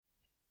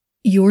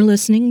You're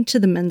listening to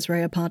the Mens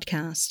Rea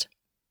podcast,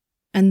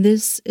 and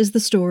this is the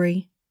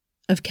story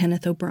of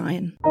Kenneth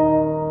O'Brien.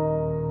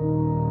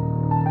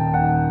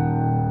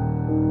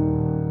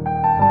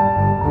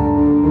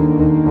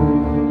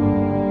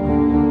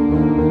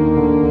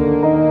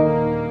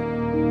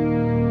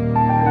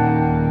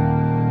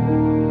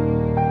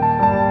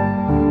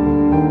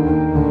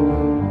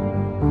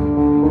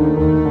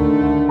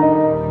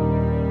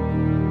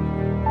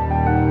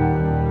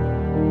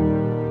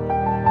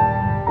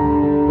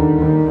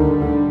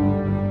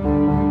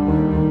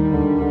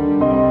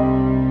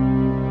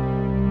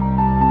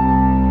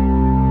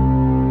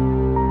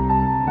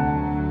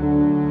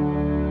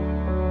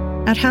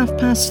 At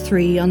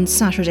 3:30 on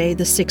Saturday,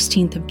 the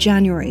 16th of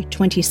January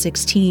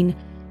 2016,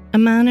 a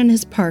man and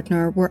his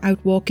partner were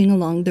out walking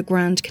along the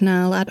Grand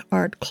Canal at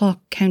Ardclough,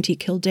 County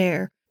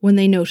Kildare, when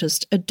they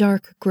noticed a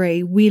dark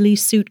grey wheelie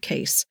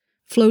suitcase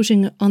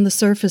floating on the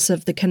surface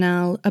of the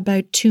canal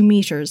about 2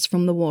 metres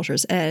from the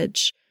water's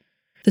edge.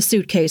 The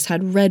suitcase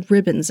had red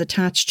ribbons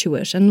attached to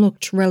it and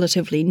looked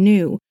relatively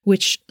new,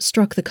 which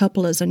struck the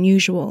couple as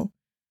unusual.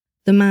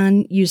 The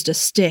man used a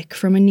stick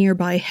from a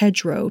nearby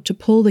hedgerow to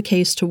pull the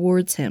case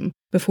towards him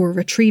before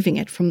retrieving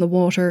it from the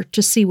water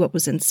to see what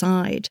was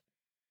inside.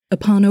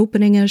 Upon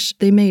opening it,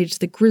 they made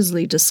the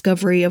grisly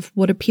discovery of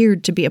what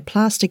appeared to be a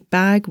plastic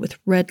bag with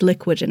red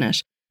liquid in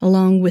it,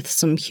 along with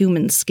some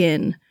human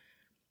skin.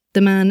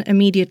 The man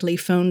immediately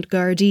phoned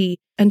Gardaí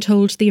and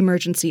told the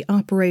emergency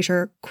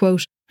operator,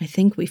 quote, "I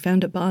think we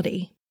found a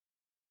body."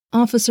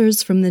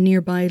 Officers from the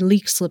nearby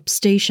Leixlip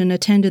station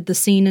attended the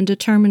scene and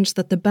determined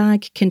that the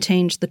bag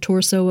contained the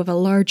torso of a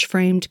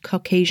large-framed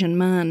Caucasian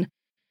man.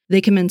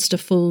 They commenced a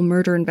full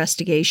murder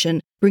investigation,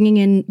 bringing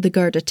in the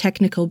Garda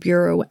Technical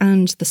Bureau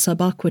and the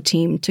Sub-Aqua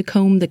team to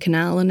comb the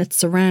canal and its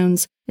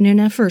surrounds in an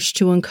effort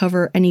to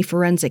uncover any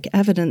forensic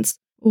evidence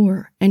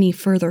or any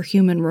further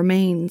human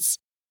remains.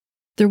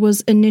 There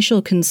was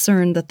initial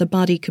concern that the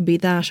body could be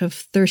that of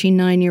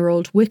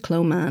 39-year-old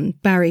Wicklow man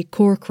Barry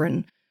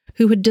Corcoran,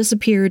 who had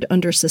disappeared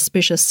under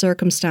suspicious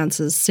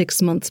circumstances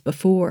 6 months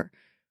before.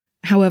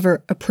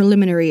 However, a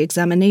preliminary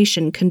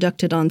examination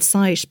conducted on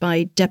site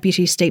by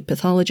Deputy State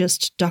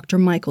Pathologist Dr.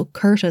 Michael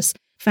Curtis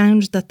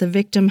found that the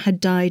victim had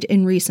died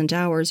in recent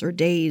hours or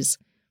days.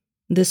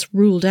 This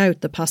ruled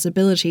out the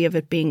possibility of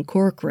it being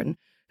Corcoran,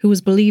 who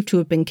was believed to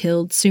have been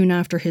killed soon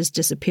after his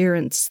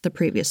disappearance the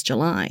previous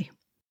July.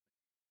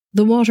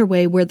 The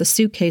waterway where the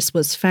suitcase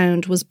was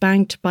found was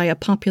banked by a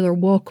popular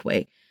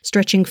walkway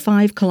stretching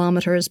 5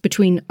 kilometres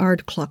between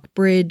Ardclough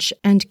Bridge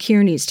and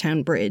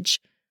Kearneystown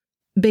Bridge.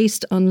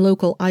 Based on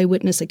local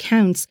eyewitness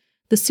accounts,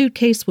 the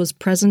suitcase was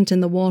present in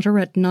the water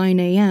at 9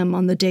 a.m.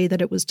 on the day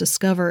that it was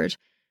discovered.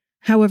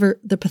 However,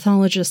 the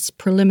pathologist's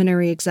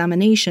preliminary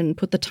examination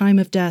put the time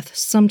of death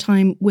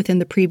sometime within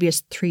the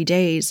previous 3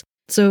 days,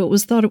 so it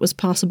was thought it was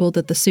possible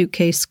that the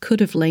suitcase could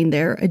have lain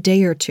there a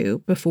day or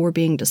two before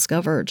being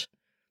discovered.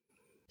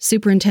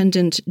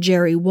 Superintendent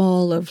Jerry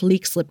Wall of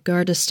Leixlip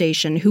Garda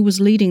Station, who was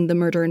leading the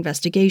murder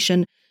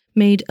investigation,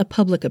 made a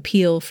public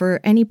appeal for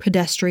any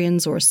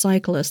pedestrians or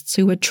cyclists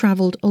who had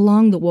travelled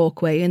along the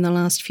walkway in the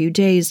last few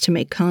days to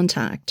make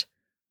contact.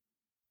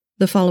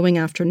 The following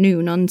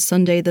afternoon, on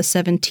Sunday the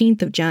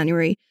 17th of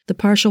January, the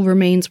partial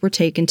remains were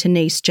taken to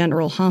Naas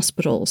General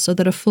Hospital so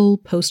that a full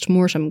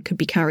post-mortem could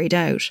be carried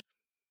out.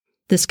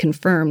 This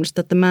confirmed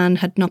that the man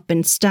had not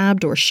been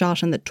stabbed or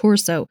shot in the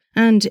torso,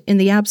 and in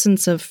the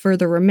absence of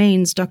further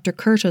remains, Dr.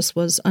 Curtis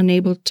was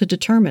unable to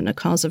determine a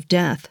cause of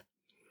death.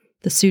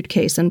 The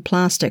suitcase and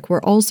plastic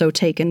were also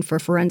taken for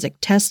forensic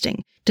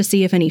testing to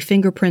see if any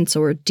fingerprints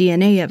or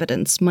DNA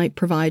evidence might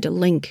provide a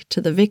link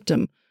to the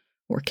victim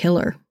or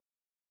killer.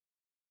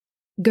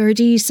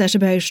 Gardaí set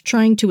about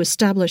trying to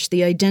establish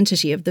the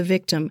identity of the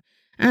victim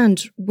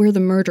and where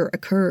the murder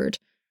occurred.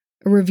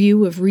 A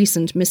review of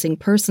recent missing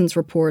persons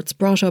reports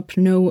brought up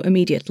no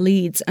immediate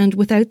leads, and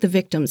without the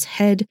victim's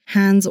head,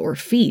 hands or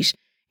feet,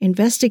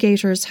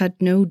 investigators had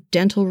no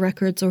dental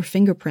records or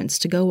fingerprints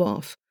to go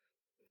off.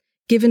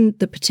 Given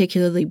the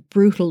particularly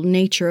brutal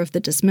nature of the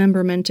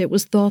dismemberment, it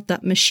was thought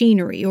that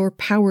machinery or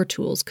power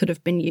tools could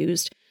have been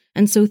used,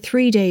 and so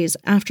 3 days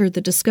after the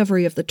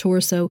discovery of the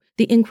torso,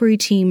 the inquiry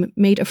team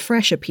made a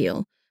fresh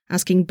appeal,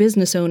 asking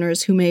business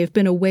owners who may have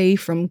been away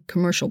from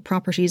commercial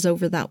properties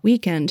over that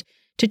weekend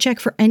to check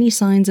for any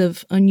signs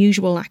of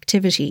unusual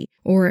activity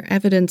or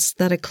evidence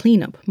that a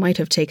cleanup might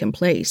have taken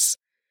place.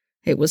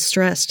 It was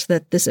stressed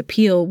that this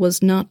appeal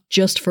was not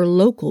just for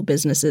local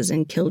businesses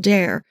in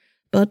Kildare,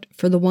 but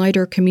for the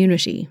wider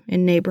community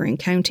in neighbouring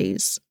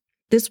counties.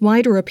 This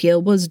wider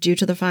appeal was due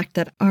to the fact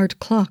that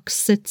Ardclough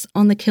sits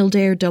on the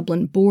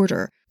Kildare-Dublin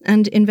border,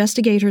 and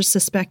investigators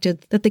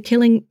suspected that the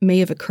killing may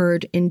have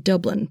occurred in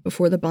Dublin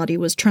before the body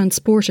was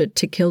transported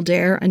to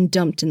Kildare and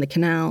dumped in the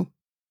canal.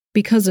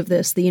 Because of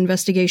this, the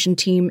investigation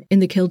team in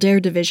the Kildare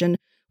division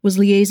was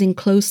liaising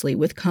closely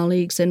with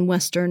colleagues in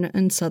western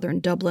and southern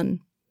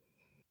Dublin.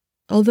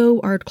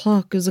 Although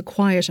Ardclough is a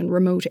quiet and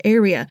remote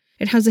area,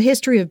 it has a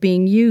history of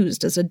being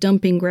used as a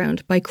dumping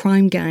ground by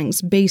crime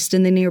gangs based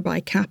in the nearby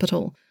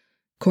capital.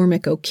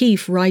 Cormac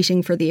O'Keefe,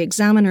 writing for The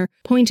Examiner,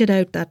 pointed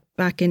out that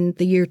back in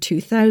the year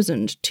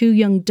 2000, two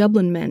young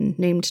Dublin men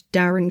named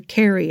Darren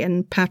Carey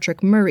and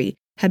Patrick Murray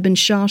had been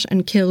shot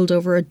and killed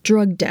over a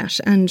drug debt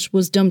and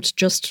was dumped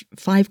just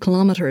 5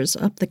 kilometres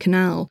up the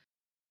canal.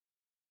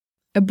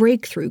 A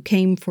breakthrough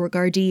came for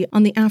Gardaí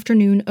on the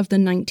afternoon of the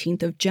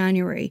 19th of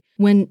January,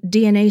 when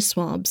DNA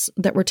swabs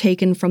that were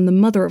taken from the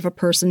mother of a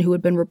person who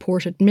had been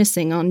reported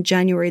missing on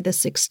January the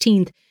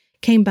 16th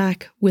came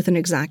back with an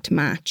exact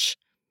match.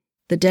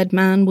 The dead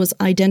man was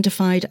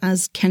identified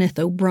as Kenneth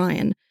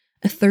O'Brien,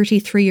 a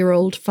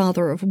 33-year-old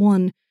father of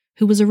one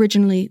who was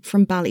originally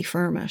from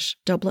Ballyfermot,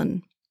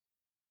 Dublin.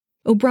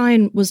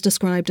 O'Brien was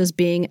described as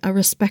being a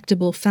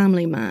respectable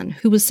family man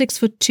who was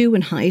 6'2"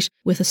 in height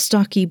with a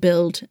stocky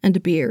build and a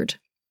beard.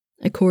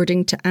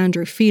 According to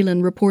Andrew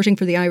Phelan, reporting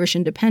for the Irish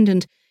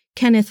Independent,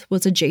 Kenneth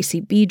was a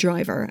JCB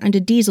driver and a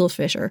diesel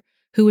fitter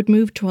who had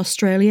moved to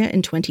Australia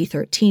in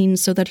 2013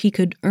 so that he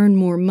could earn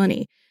more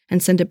money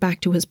and send it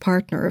back to his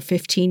partner of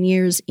 15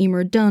 years,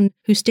 Emer Dunn,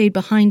 who stayed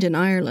behind in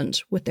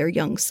Ireland with their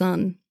young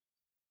son.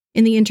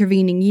 In the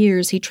intervening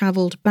years, he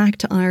travelled back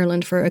to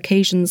Ireland for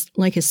occasions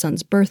like his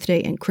son's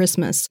birthday and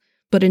Christmas,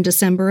 but in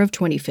December of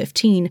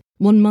 2015,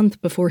 1 month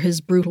before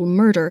his brutal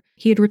murder,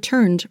 he had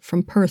returned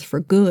from Perth for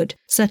good,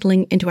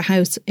 settling into a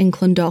house in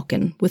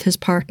Clondalkin with his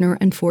partner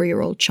and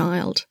 4-year-old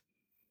child.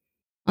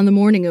 On the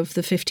morning of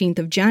the 15th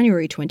of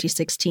January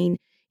 2016,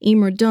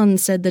 Emer Dunn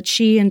said that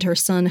she and her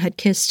son had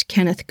kissed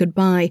Kenneth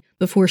goodbye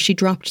before she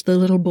dropped the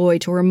little boy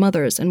to her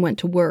mother's and went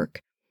to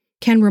work.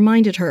 Ken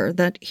reminded her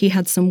that he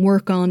had some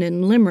work on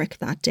in Limerick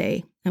that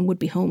day and would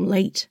be home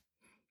late.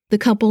 The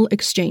couple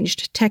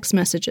exchanged text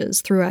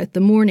messages throughout the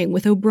morning,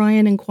 with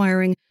O'Brien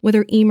inquiring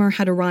whether Emer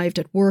had arrived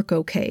at work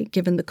okay,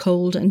 given the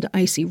cold and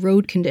icy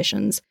road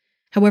conditions.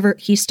 However,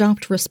 he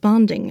stopped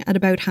responding at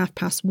about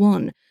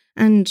 1:30,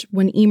 and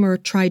when Emer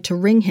tried to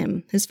ring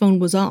him, his phone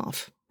was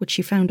off, which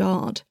she found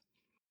odd.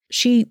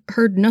 She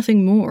heard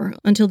nothing more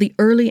until the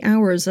early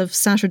hours of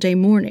Saturday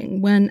morning,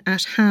 when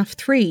at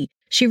 3:30,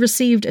 she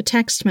received a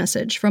text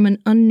message from an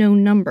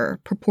unknown number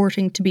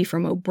purporting to be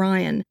from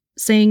O'Brien,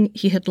 saying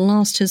he had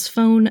lost his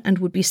phone and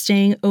would be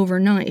staying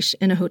overnight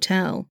in a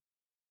hotel.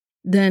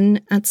 Then,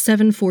 at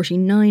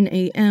 7:49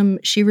 a.m,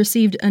 she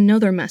received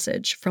another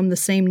message from the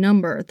same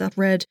number that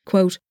read,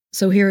 quote,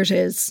 "So here it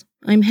is.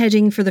 I'm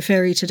heading for the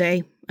ferry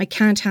today. I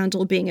can't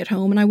handle being at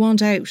home and I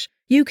want out.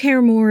 You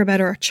care more about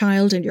our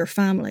child and your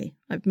family.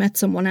 I've met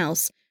someone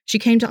else. She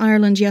came to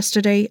Ireland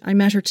yesterday. I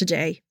met her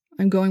today.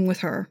 I'm going with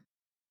her."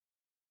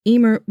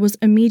 Emer was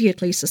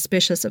immediately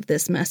suspicious of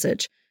this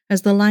message,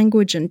 as the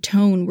language and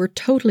tone were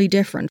totally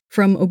different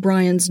from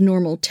O'Brien's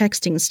normal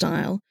texting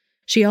style.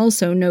 She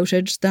also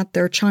noted that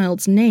their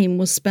child's name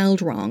was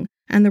spelled wrong,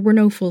 and there were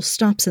no full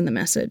stops in the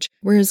message,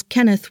 whereas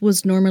Kenneth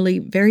was normally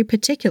very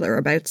particular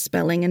about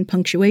spelling and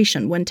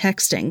punctuation when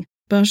texting.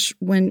 But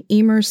when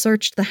Emer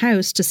searched the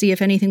house to see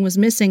if anything was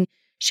missing,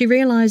 she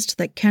realised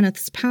that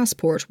Kenneth's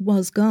passport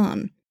was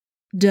gone.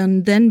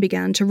 Dunn then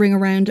began to ring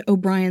around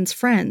O'Brien's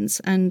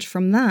friends, and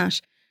from that,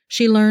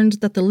 she learned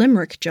that the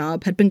Limerick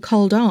job had been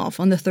called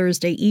off on the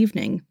Thursday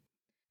evening.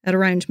 At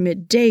around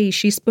midday,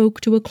 she spoke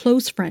to a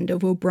close friend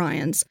of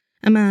O'Brien's,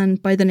 a man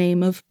by the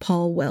name of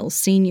Paul Wells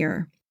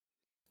Sr.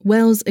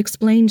 Wells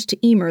explained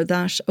to Emer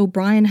that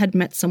O'Brien had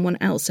met someone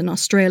else in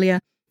Australia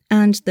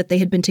and that they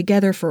had been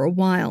together for a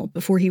while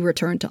before he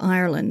returned to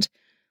Ireland.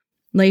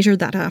 Later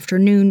that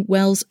afternoon,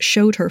 Wells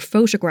showed her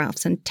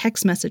photographs and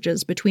text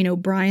messages between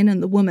O'Brien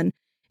and the woman,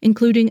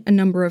 including a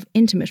number of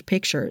intimate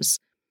pictures.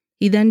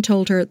 He then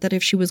told her that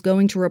if she was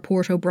going to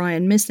report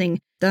O'Brien missing,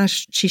 that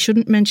she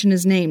shouldn't mention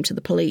his name to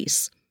the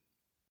police.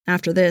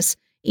 After this,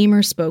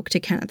 Emer spoke to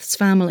Kenneth's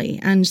family,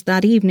 and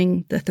that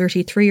evening, the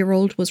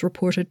 33-year-old was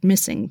reported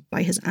missing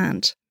by his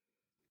aunt.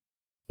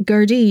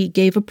 Gardaí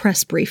gave a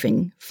press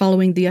briefing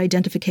following the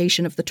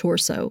identification of the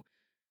torso.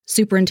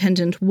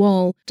 Superintendent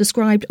Wall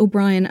described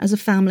O'Brien as a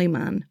family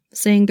man,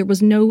 saying there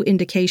was no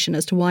indication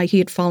as to why he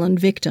had fallen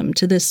victim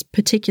to this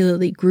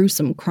particularly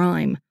gruesome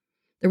crime.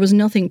 There was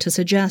nothing to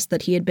suggest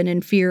that he had been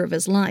in fear of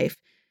his life.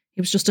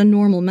 He was just a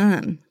normal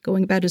man,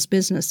 going about his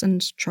business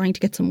and trying to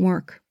get some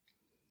work.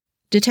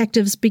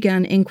 Detectives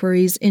began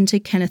inquiries into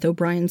Kenneth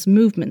O'Brien's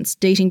movements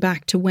dating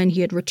back to when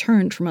he had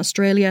returned from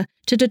Australia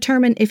to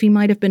determine if he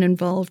might have been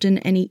involved in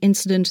any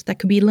incident that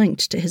could be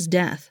linked to his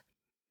death.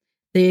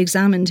 They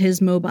examined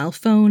his mobile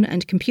phone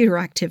and computer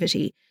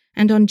activity,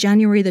 and on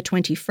January the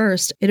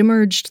 21st, it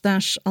emerged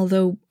that,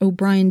 although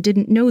O'Brien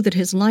didn't know that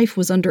his life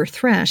was under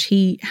threat,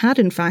 he had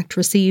in fact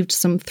received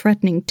some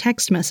threatening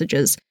text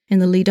messages in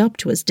the lead up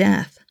to his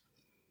death.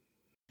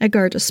 A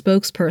Garda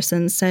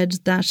spokesperson said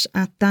that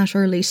at that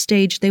early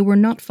stage they were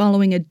not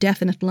following a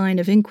definite line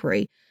of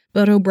inquiry,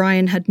 but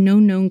O'Brien had no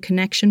known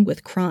connection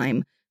with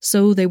crime,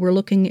 so they were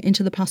looking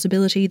into the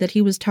possibility that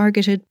he was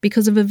targeted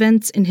because of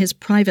events in his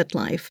private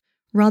life,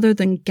 rather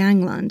than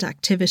gangland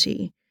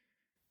activity.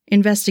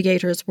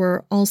 Investigators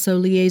were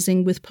also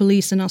liaising with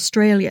police in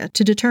Australia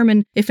to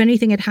determine if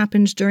anything had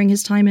happened during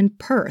his time in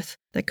Perth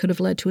that could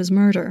have led to his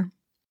murder.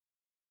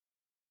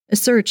 A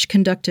search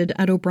conducted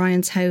at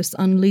O'Brien's house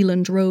on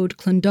Leland Road,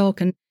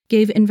 Clondalkin,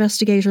 gave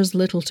investigators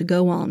little to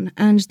go on,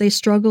 and they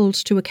struggled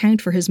to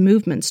account for his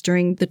movements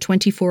during the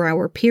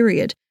 24-hour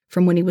period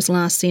from when he was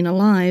last seen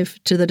alive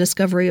to the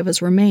discovery of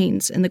his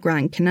remains in the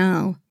Grand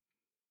Canal.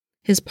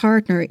 His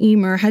partner,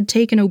 Emer, had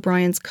taken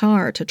O'Brien's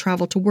car to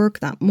travel to work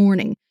that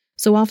morning,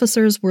 so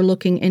officers were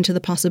looking into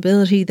the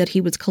possibility that he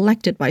was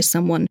collected by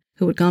someone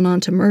who had gone on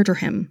to murder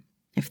him.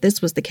 If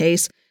this was the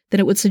case,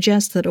 then it would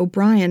suggest that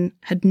O'Brien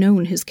had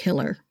known his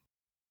killer.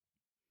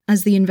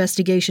 As the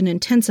investigation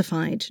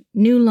intensified,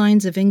 new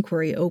lines of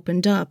inquiry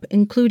opened up,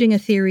 including a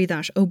theory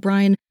that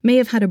O'Brien may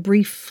have had a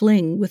brief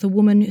fling with a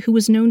woman who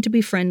was known to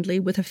be friendly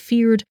with a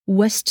feared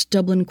West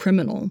Dublin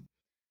criminal.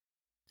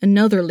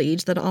 Another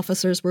lead that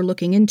officers were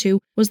looking into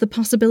was the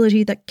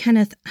possibility that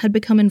Kenneth had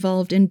become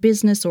involved in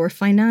business or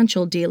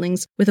financial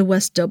dealings with a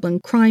West Dublin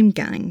crime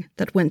gang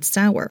that went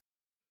sour.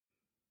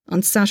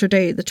 On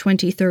Saturday, the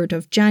 23rd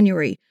of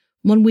January,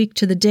 1 week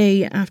to the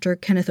day after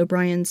Kenneth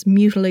O'Brien's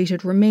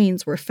mutilated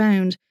remains were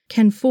found,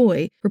 Ken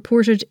Foy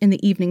reported in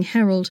the Evening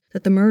Herald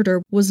that the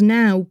murder was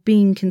now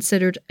being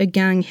considered a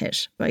gang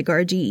hit by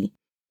Gardaí.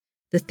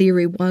 The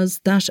theory was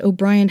that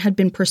O'Brien had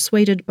been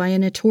persuaded by a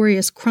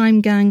notorious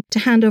crime gang to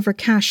hand over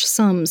cash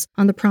sums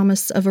on the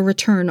promise of a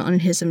return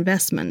on his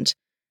investment.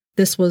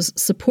 This was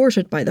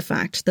supported by the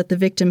fact that the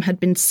victim had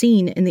been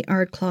seen in the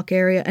Ardclough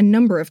area a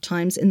number of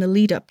times in the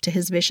lead-up to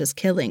his vicious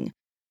killing.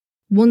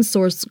 One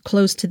source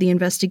close to the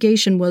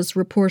investigation was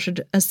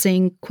reported as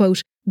saying,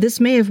 quote, "This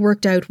may have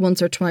worked out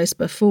once or twice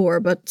before,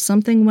 but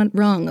something went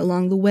wrong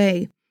along the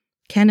way.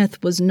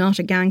 Kenneth was not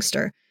a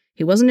gangster.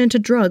 He wasn't into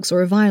drugs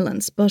or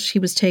violence, but he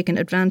was taken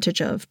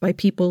advantage of by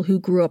people who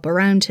grew up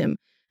around him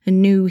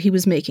and knew he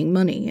was making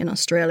money in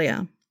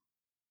Australia."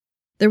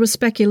 There was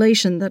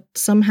speculation that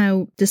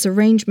somehow this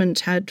arrangement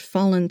had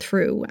fallen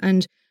through,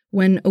 and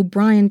when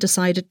O'Brien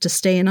decided to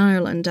stay in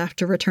Ireland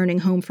after returning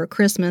home for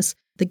Christmas,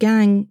 the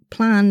gang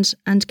planned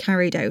and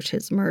carried out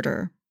his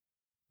murder.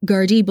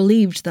 Gardaí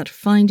believed that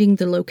finding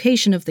the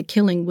location of the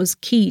killing was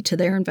key to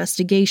their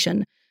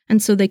investigation,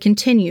 and so they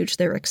continued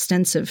their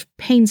extensive,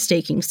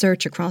 painstaking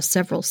search across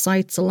several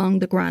sites along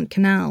the Grand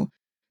Canal.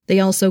 They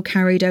also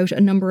carried out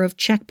a number of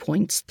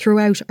checkpoints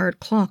throughout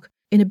Ardclough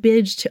in a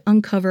bid to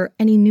uncover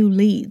any new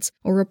leads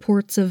or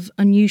reports of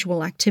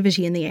unusual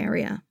activity in the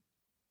area.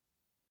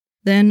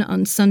 Then,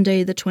 on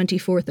Sunday the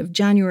 24th of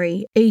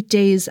January, 8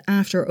 days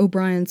after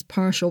O'Brien's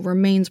partial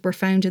remains were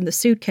found in the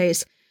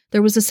suitcase,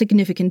 there was a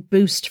significant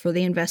boost for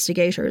the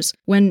investigators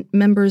when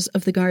members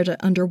of the Garda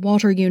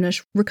Underwater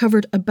Unit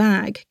recovered a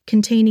bag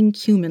containing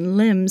human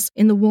limbs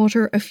in the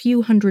water a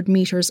few hundred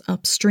metres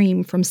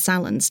upstream from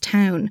Sallins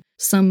town,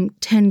 some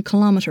 10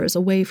 kilometres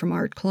away from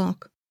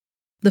Ardclough.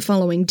 The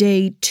following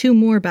day, 2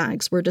 more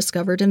bags were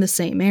discovered in the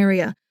same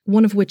area,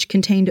 one of which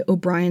contained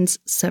O'Brien's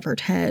severed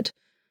head.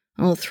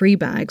 All 3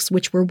 bags,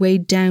 which were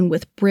weighed down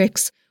with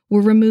bricks,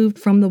 were removed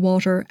from the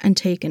water and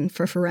taken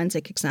for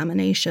forensic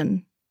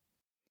examination.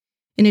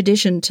 In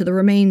addition to the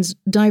remains,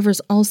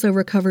 divers also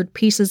recovered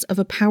pieces of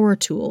a power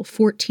tool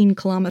 14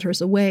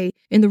 kilometres away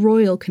in the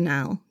Royal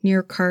Canal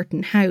near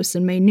Carton House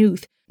in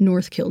Maynooth,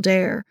 North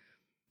Kildare.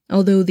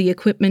 Although the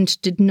equipment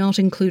did not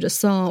include a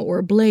saw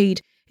or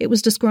blade, it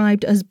was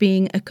described as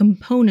being a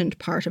component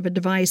part of a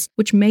device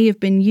which may have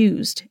been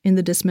used in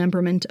the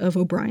dismemberment of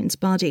O'Brien's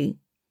body.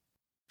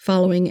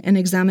 Following an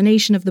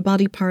examination of the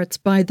body parts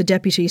by the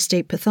Deputy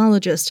State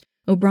Pathologist,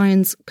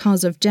 O'Brien's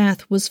cause of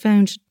death was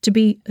found to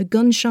be a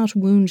gunshot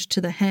wound to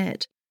the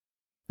head.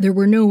 There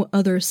were no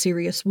other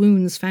serious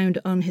wounds found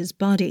on his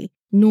body,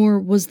 nor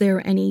was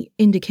there any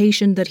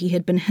indication that he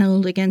had been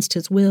held against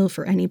his will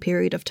for any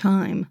period of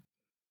time.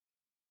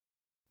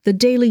 The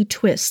daily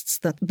twists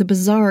that the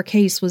bizarre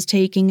case was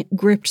taking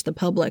gripped the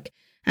public,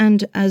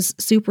 and as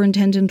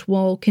Superintendent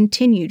Wall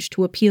continued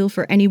to appeal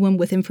for anyone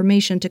with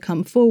information to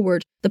come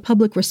forward, the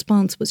public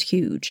response was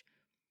huge.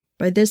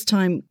 By this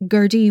time,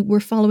 Gardaí were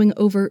following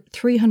over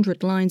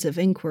 300 lines of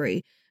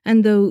inquiry,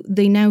 and though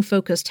they now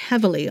focused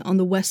heavily on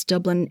the West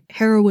Dublin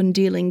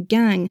heroin-dealing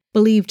gang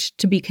believed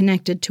to be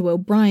connected to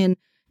O'Brien,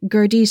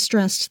 Gardaí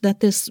stressed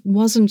that this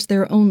wasn't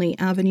their only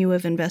avenue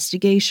of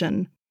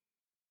investigation.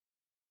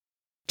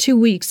 2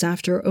 weeks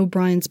after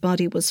O'Brien's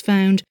body was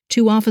found,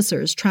 2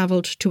 officers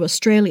travelled to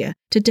Australia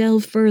to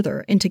delve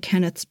further into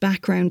Kenneth's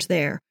background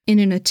there, in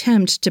an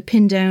attempt to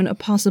pin down a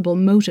possible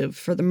motive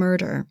for the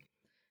murder.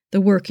 The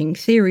working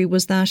theory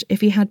was that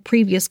if he had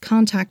previous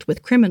contact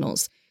with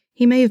criminals,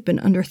 he may have been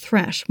under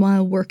threat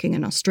while working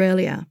in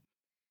Australia.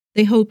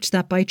 They hoped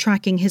that by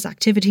tracking his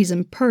activities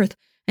in Perth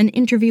and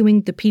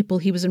interviewing the people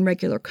he was in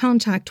regular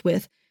contact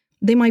with,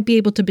 they might be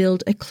able to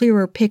build a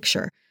clearer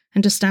picture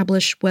and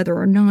establish whether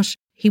or not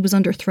he was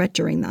under threat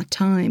during that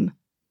time.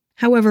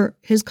 However,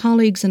 his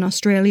colleagues in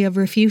Australia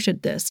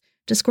refuted this,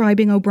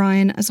 describing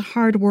O'Brien as a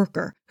hard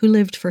worker who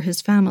lived for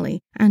his family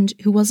and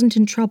who wasn't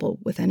in trouble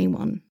with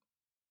anyone.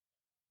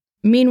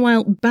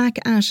 Meanwhile, back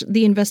at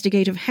the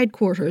investigative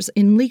headquarters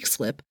in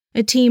Leixlip,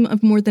 a team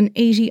of more than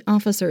 80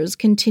 officers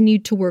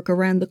continued to work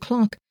around the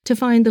clock to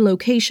find the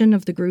location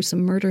of the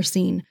gruesome murder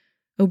scene.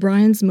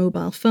 O'Brien's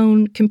mobile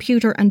phone,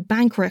 computer and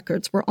bank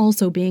records were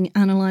also being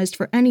analysed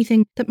for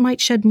anything that might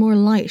shed more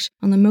light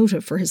on the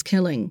motive for his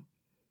killing.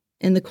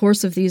 In the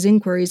course of these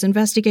inquiries,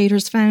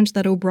 investigators found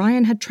that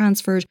O'Brien had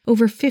transferred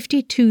over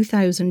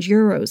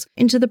 €52,000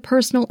 into the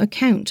personal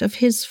account of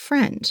his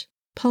friend,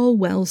 Paul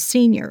Wells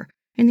Sr.,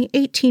 in the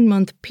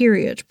 18-month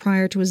period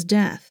prior to his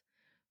death.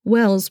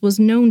 Wells was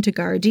known to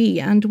Gardaí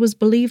and was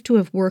believed to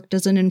have worked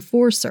as an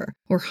enforcer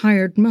or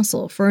hired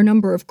muscle for a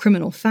number of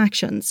criminal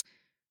factions.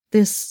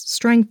 This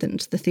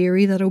strengthened the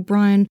theory that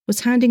O'Brien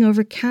was handing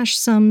over cash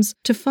sums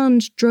to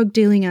fund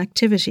drug-dealing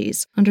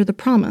activities under the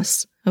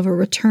promise of a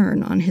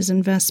return on his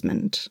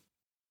investment.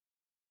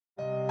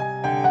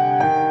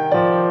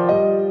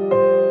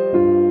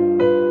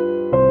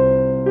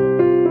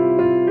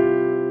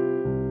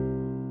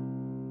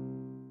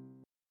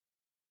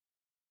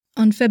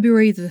 On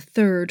February the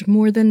 3rd,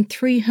 more than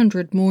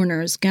 300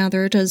 mourners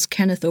gathered as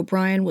Kenneth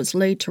O'Brien was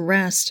laid to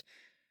rest.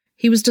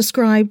 He was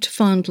described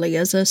fondly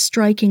as a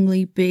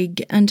strikingly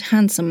big and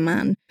handsome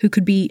man who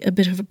could be a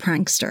bit of a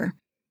prankster.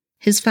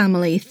 His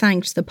family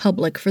thanked the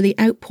public for the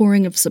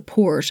outpouring of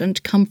support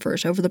and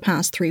comfort over the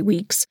past 3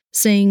 weeks,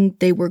 saying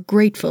they were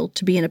grateful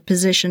to be in a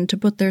position to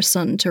put their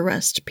son to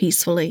rest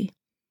peacefully.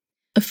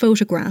 A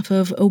photograph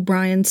of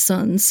O'Brien's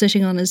son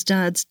sitting on his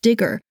dad's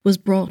digger was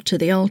brought to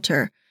the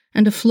altar,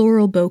 and a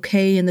floral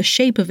bouquet in the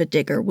shape of a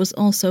digger was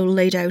also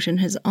laid out in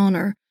his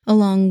honour,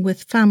 along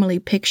with family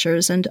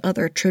pictures and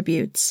other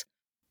tributes.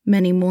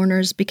 Many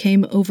mourners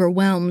became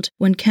overwhelmed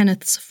when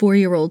Kenneth's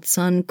 4-year-old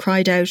son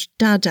cried out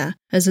 "Dada"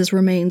 as his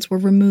remains were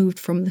removed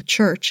from the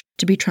church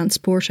to be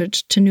transported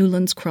to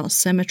Newlands Cross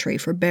Cemetery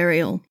for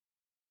burial.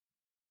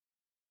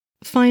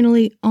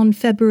 Finally, on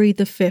February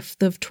the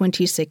 5th of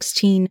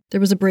 2016,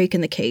 there was a break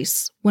in the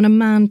case when a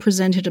man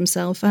presented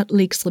himself at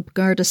Leixlip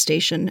Garda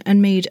station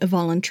and made a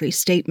voluntary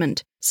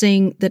statement,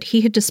 saying that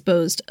he had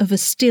disposed of a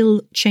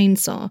Stihl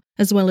chainsaw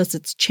as well as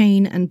its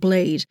chain and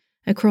blade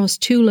across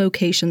 2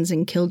 locations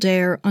in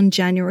Kildare on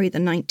January the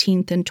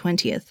 19th and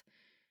 20th.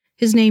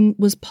 His name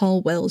was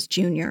Paul Wells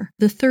Jr.,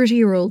 the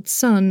 30-year-old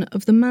son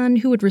of the man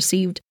who had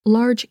received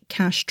large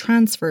cash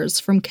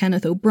transfers from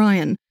Kenneth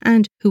O'Brien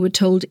and who had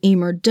told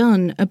Emer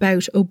Dunn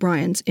about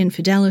O'Brien's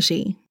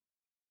infidelity.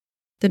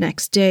 The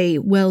next day,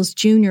 Wells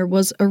Jr.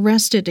 was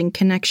arrested in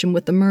connection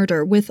with the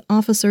murder, with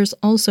officers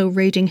also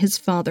raiding his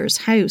father's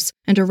house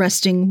and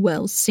arresting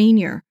Wells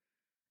Sr.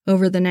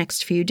 Over the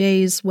next few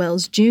days,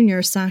 Wells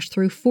Jr. sat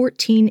through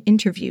 14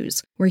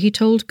 interviews where he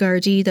told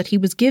Gardaí that he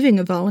was giving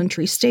a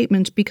voluntary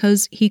statement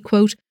because he,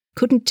 quote,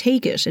 couldn't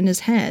take it in his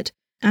head,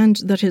 and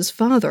that his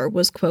father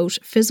was, quote,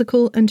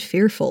 physical and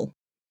fearful.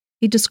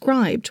 He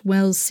described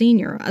Wells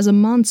Sr. as a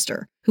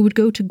monster who would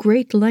go to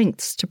great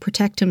lengths to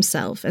protect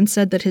himself and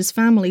said that his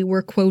family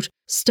were, quote,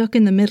 stuck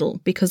in the middle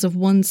because of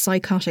one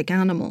psychotic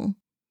animal.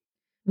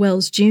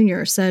 Wells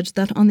Jr. said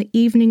that on the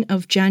evening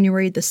of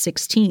January the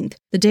 16th,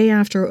 the day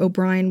after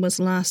O'Brien was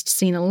last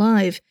seen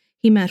alive,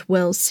 he met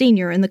Wells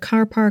Sr. in the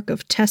car park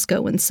of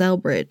Tesco in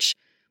Selbridge.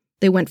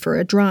 They went for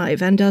a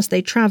drive, and as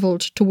they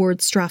travelled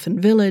towards Straffan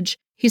Village,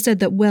 he said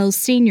that Wells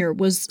Sr.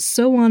 was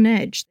so on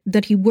edge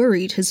that he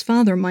worried his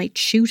father might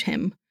shoot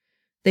him.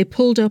 They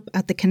pulled up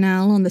at the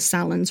canal on the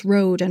Sallins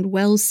Road, and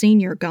Wells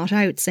Sr. got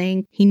out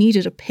saying he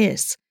needed a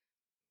piss.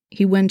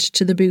 He went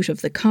to the boot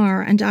of the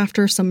car, and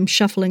after some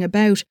shuffling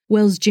about,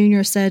 Wells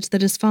Jr. said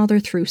that his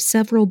father threw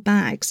several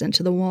bags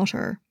into the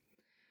water.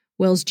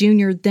 Wells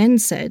Jr. then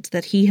said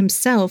that he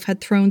himself had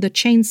thrown the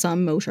chainsaw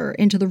motor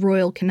into the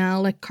Royal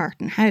Canal at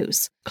Carton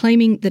House,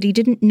 claiming that he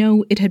didn't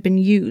know it had been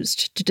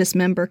used to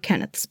dismember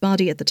Kenneth's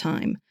body at the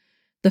time.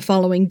 The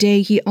following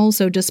day, he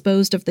also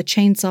disposed of the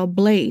chainsaw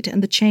blade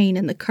and the chain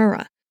in the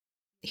curragh.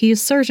 He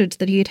asserted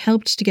that he had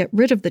helped to get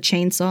rid of the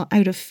chainsaw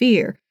out of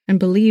fear and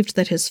believed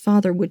that his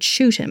father would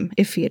shoot him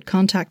if he had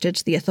contacted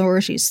the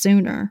authorities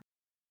sooner.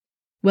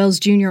 Wells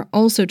Jr.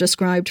 also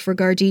described for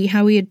Gardaí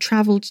how he had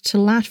travelled to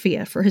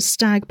Latvia for his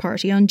stag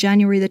party on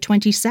January the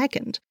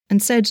 22nd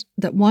and said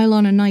that while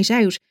on a night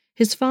out,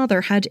 his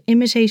father had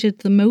imitated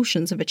the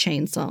motions of a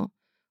chainsaw.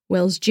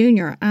 Wells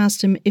Jr.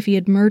 asked him if he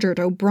had murdered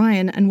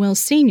O'Brien, and Wells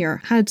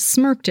Sr. had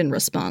smirked in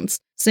response,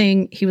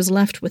 saying he was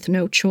left with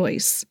no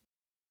choice.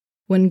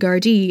 When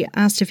Gardaí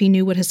asked if he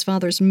knew what his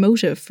father's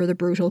motive for the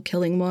brutal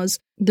killing was,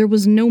 there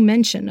was no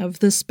mention of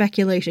the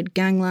speculated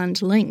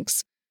gangland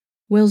links.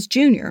 Wells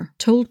Jr.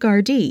 told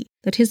Gardaí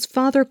that his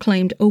father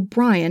claimed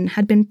O'Brien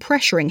had been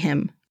pressuring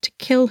him to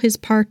kill his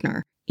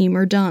partner,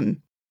 Emer Dunn.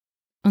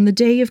 On the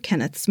day of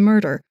Kenneth's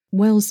murder,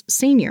 Wells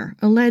Sr.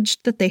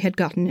 alleged that they had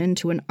gotten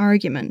into an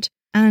argument,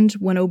 and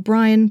when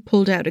O'Brien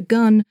pulled out a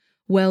gun,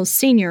 Wells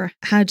Sr.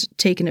 had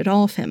taken it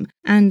off him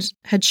and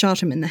had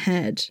shot him in the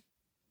head.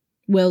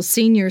 Wells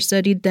Sr.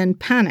 said he'd then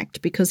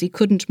panicked because he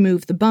couldn't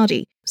move the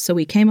body, so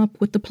he came up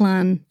with the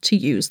plan to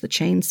use the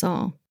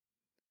chainsaw.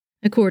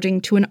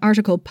 According to an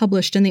article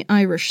published in the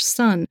Irish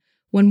Sun,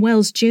 when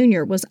Wells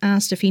Jr. was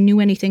asked if he knew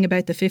anything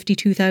about the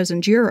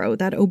 €52,000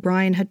 that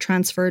O'Brien had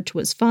transferred to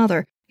his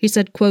father, he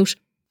said, quote,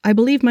 "I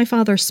believe my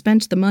father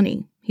spent the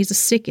money. He's a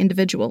sick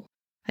individual.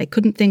 I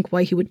couldn't think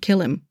why he would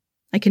kill him.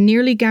 I can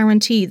nearly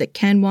guarantee that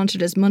Ken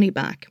wanted his money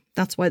back.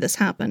 That's why this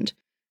happened.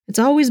 It's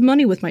always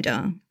money with my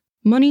da.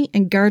 Money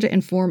and Garda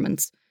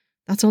informants.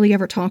 That's all he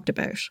ever talked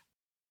about.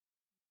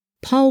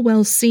 Paul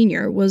Wells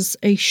Sr. was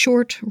a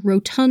short,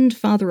 rotund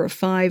father of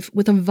 5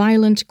 with a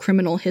violent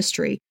criminal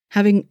history,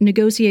 having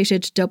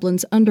negotiated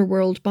Dublin's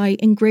underworld by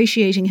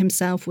ingratiating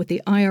himself with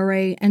the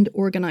IRA and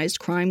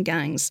organised crime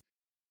gangs.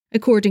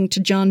 According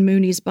to John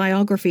Mooney's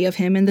biography of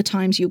him in the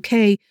Times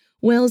UK,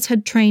 Wells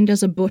had trained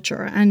as a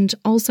butcher and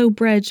also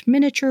bred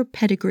miniature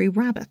pedigree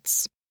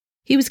rabbits.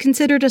 He was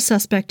considered a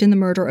suspect in the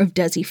murder of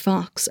Desi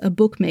Fox, a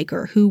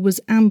bookmaker who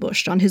was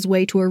ambushed on his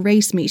way to a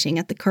race meeting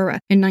at the Curragh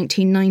in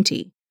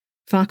 1990.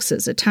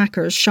 Fox's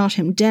attackers shot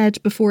him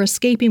dead before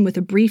escaping with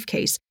a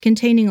briefcase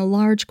containing a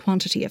large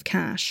quantity of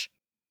cash.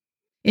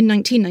 In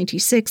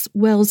 1996,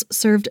 Wells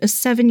served a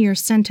 7-year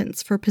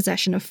sentence for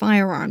possession of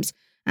firearms,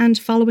 and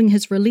following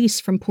his release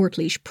from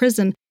Portlaoise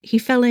prison, he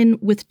fell in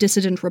with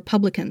dissident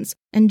Republicans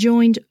and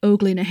joined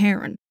Óglaigh na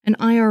hÉireann, an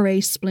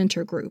IRA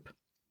splinter group.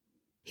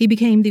 He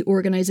became the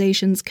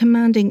organisation's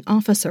commanding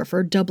officer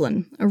for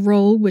Dublin, a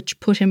role which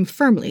put him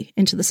firmly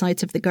into the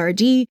sights of the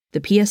Gardaí, the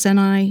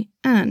PSNI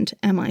and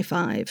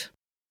MI5.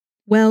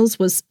 Wells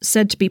was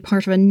said to be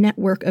part of a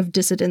network of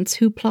dissidents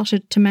who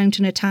plotted to mount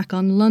an attack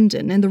on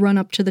London in the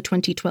run-up to the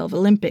 2012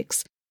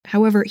 Olympics.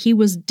 However, he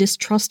was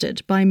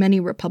distrusted by many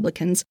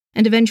Republicans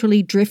and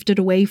eventually drifted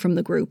away from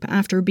the group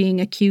after being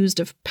accused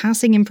of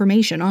passing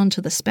information on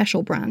to the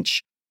special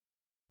branch.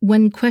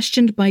 When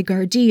questioned by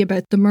Gardaí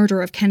about the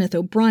murder of Kenneth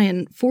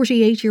O'Brien,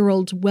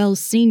 48-year-old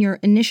Wells Sr.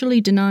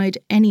 initially denied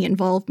any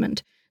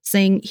involvement,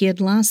 saying he had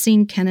last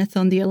seen Kenneth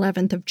on the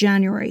 11th of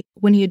January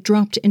when he had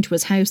dropped into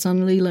his house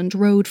on Leland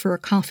Road for a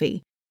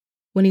coffee.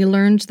 When he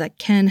learned that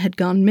Ken had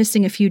gone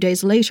missing a few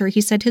days later, he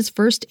said his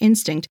first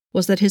instinct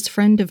was that his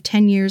friend of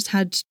 10 years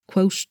had,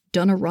 quote,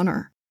 done a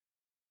runner.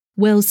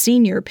 Wells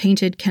Sr.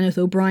 painted Kenneth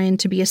O'Brien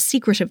to be a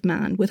secretive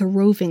man with a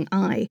roving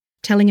eye,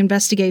 telling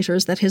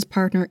investigators that his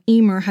partner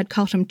Emer had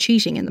caught him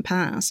cheating in the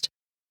past.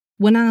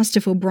 When asked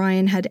if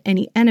O'Brien had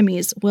any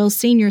enemies, Wells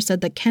Sr.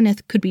 said that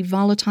Kenneth could be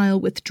volatile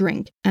with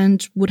drink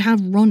and would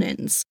have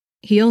run-ins.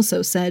 He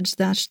also said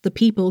that the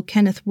people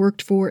Kenneth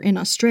worked for in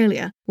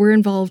Australia were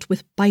involved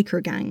with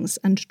biker gangs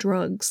and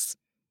drugs.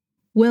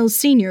 Wells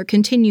Sr.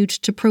 continued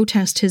to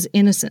protest his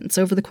innocence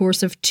over the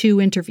course of 2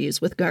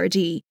 interviews with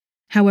Gardaí.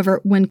 However,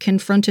 when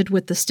confronted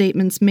with the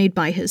statements made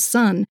by his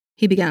son,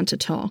 he began to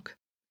talk.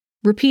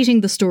 Repeating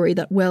the story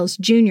that Wells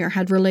Jr.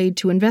 had relayed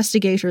to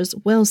investigators,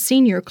 Wells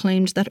Sr.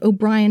 claimed that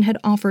O'Brien had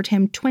offered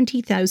him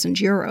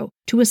 €20,000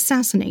 to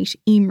assassinate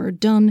Emer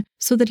Dunn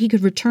so that he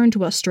could return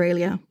to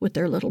Australia with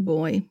their little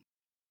boy.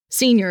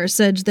 Sr.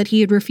 said that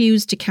he had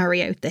refused to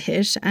carry out the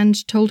hit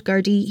and told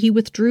Gardaí he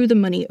withdrew the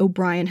money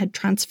O'Brien had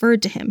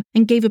transferred to him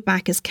and gave it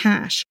back as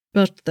cash,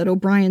 but that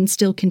O'Brien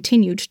still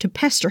continued to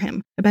pester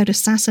him about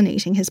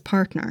assassinating his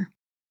partner.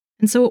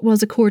 And so it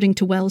was, according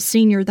to Wells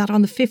Sr., that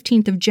on the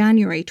 15th of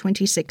January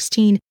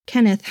 2016,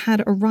 Kenneth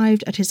had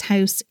arrived at his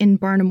house in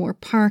Barnamore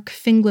Park,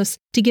 Finglas,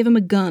 to give him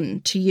a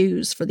gun to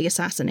use for the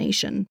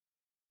assassination.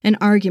 An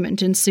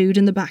argument ensued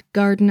in the back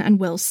garden, and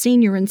Wells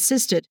Sr.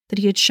 insisted that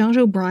he had shot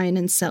O'Brien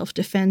in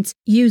self-defence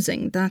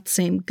using that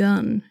same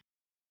gun.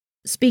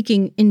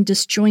 Speaking in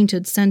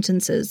disjointed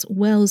sentences,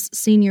 Wells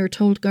Sr.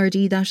 told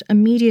Gardaí that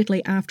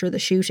immediately after the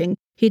shooting,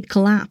 he'd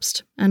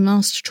collapsed and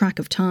lost track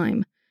of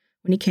time.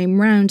 When he came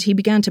round, he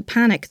began to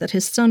panic that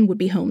his son would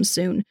be home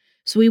soon,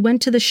 so he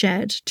went to the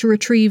shed to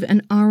retrieve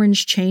an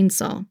orange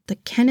chainsaw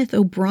that Kenneth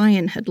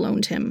O'Brien had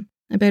loaned him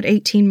about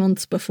 18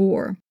 months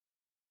before.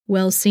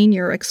 Wells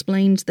Sr.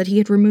 explained that he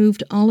had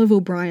removed all of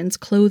O'Brien's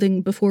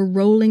clothing before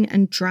rolling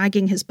and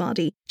dragging his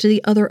body to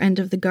the other end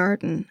of the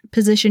garden,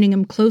 positioning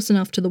him close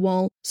enough to the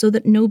wall so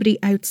that nobody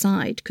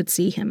outside could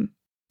see him.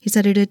 He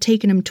said it had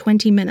taken him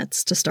 20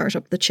 minutes to start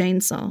up the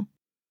chainsaw.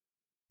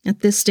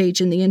 At this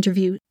stage in the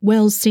interview,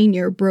 Wells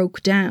Sr.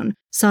 broke down,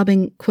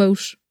 sobbing,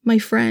 quote, "My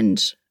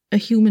friend, a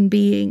human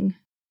being."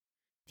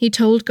 He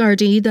told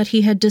Gardaí that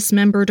he had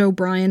dismembered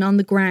O'Brien on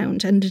the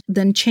ground and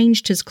then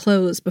changed his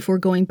clothes before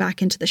going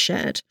back into the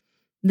shed.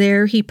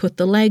 There he put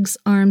the legs,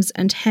 arms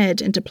and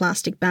head into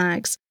plastic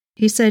bags.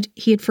 He said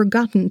he had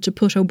forgotten to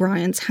put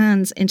O'Brien's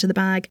hands into the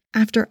bag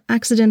after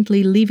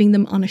accidentally leaving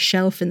them on a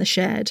shelf in the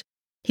shed.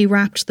 He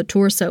wrapped the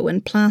torso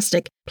in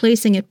plastic,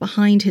 placing it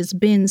behind his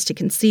bins to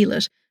conceal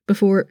it,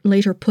 before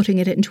later putting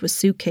it into a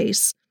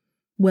suitcase.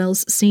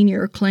 Wells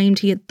Sr. claimed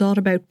he had thought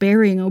about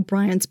burying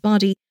O'Brien's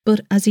body,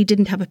 but as he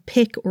didn't have a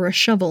pick or a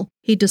shovel,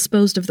 he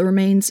disposed of the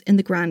remains in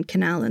the Grand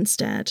Canal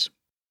instead.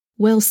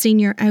 Wells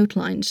Sr.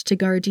 outlined to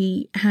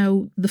Gardaí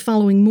how, the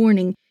following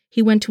morning,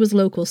 he went to his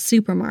local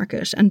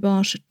supermarket and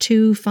bought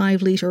 2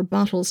 5-litre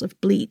bottles of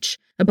bleach,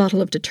 a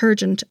bottle of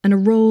detergent and a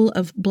roll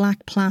of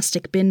black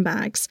plastic bin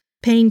bags,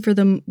 paying for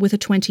them with a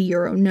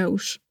 €20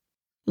 note.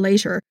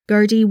 Later,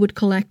 Gardaí would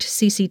collect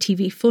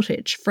CCTV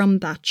footage from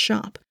that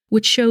shop,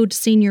 which showed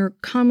Sr.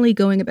 calmly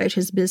going about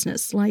his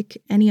business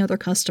like any other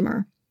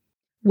customer.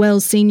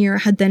 Wells Sr.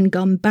 had then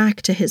gone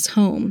back to his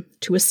home,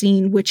 to a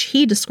scene which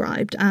he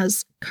described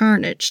as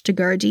carnage to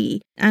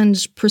Gardaí,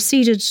 and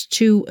proceeded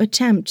to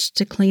attempt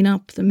to clean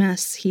up the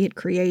mess he had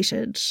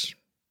created.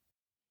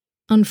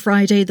 On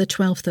Friday, the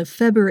 12th of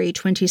February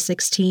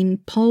 2016,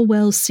 Paul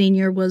Wells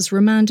Sr. was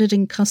remanded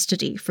in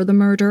custody for the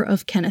murder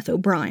of Kenneth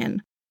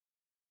O'Brien.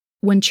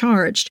 When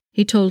charged,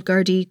 he told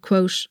Gardaí,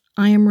 quote,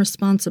 "I am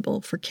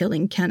responsible for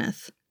killing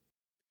Kenneth."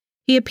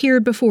 He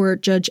appeared before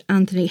Judge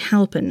Anthony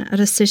Halpin at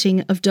a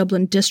sitting of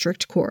Dublin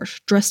District Court,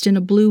 dressed in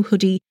a blue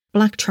hoodie,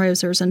 black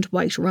trousers and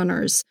white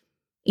runners.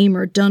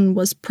 Emer Dunn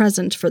was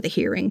present for the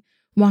hearing,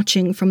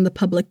 watching from the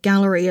public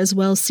gallery as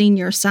Wells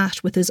Sr.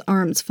 sat with his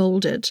arms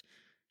folded.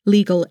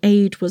 Legal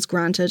aid was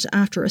granted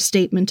after a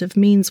statement of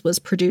means was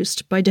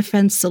produced by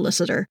defence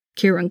solicitor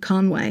Kieran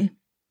Conway.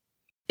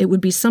 It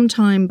would be some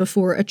time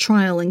before a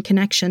trial in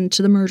connection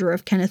to the murder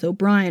of Kenneth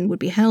O'Brien would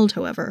be held,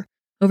 however.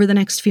 Over the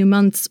next few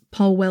months,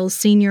 Paul Wells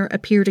Sr.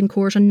 appeared in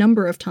court a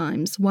number of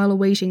times while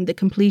awaiting the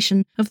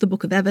completion of the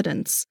Book of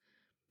Evidence.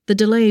 The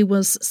delay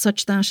was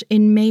such that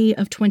in May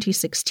of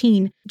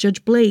 2016,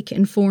 Judge Blake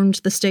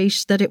informed the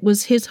state that it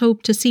was his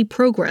hope to see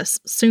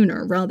progress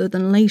sooner rather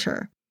than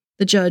later.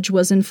 The judge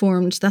was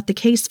informed that the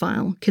case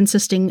file,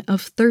 consisting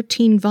of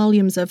 13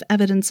 volumes of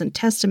evidence and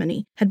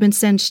testimony, had been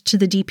sent to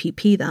the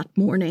DPP that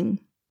morning.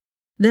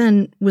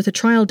 Then, with a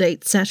trial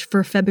date set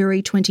for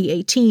February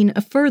 2018,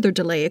 a further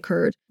delay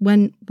occurred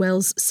when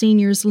Wells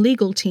Sr.'s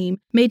legal team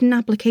made an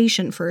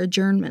application for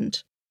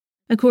adjournment.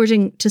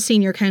 According to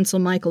Senior Counsel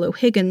Michael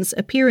O'Higgins,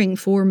 appearing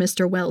for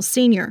Mr. Wells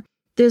Sr.,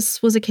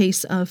 this was a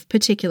case of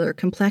particular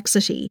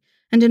complexity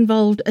and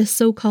involved a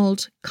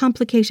so-called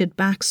complicated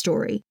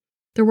backstory.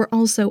 There were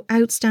also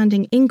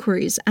outstanding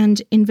inquiries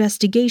and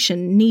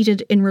investigation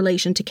needed in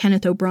relation to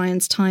Kenneth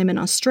O'Brien's time in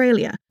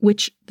Australia,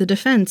 which the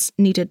defence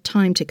needed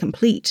time to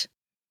complete.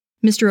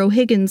 Mr.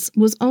 O'Higgins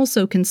was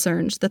also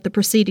concerned that the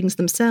proceedings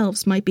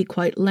themselves might be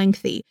quite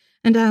lengthy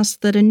and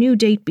asked that a new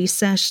date be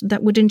set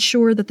that would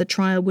ensure that the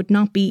trial would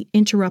not be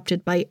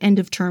interrupted by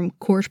end-of-term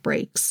court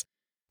breaks.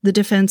 The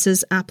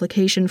defence's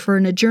application for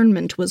an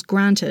adjournment was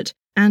granted,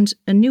 and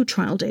a new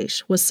trial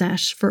date was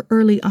set for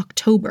early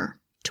October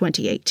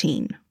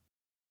 2018.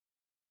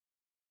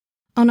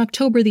 On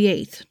October the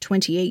 8th,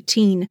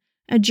 2018,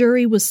 a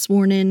jury was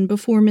sworn in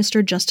before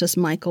Mr. Justice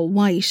Michael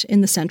White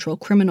in the Central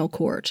Criminal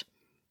Court.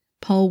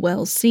 Paul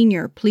Wells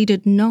Sr.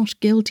 pleaded not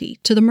guilty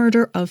to the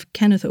murder of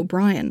Kenneth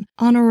O'Brien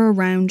on or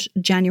around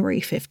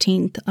January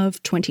 15th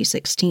of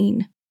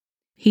 2016.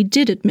 He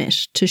did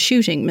admit to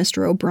shooting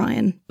Mr.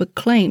 O'Brien, but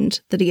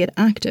claimed that he had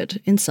acted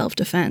in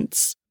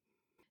self-defence.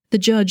 The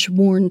judge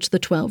warned the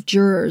 12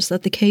 jurors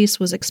that the case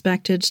was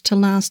expected to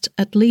last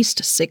at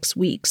least 6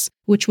 weeks,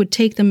 which would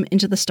take them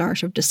into the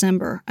start of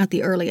December at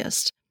the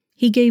earliest.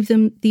 He gave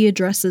them the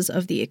addresses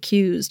of the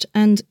accused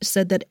and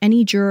said that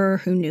any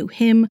juror who knew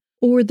him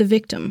or the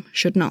victim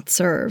should not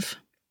serve.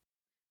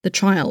 The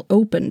trial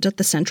opened at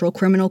the Central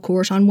Criminal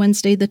Court on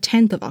Wednesday the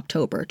 10th of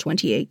October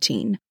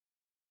 2018.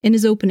 In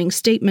his opening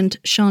statement,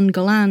 Sean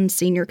Gallan,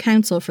 senior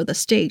counsel for the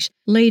state,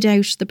 laid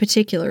out the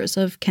particulars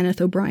of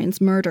Kenneth O'Brien's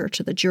murder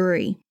to the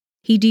jury.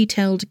 He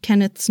detailed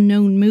Kenneth's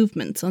known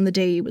movements on the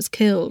day he was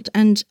killed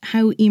and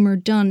how Emer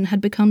Dunn had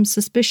become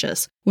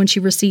suspicious when she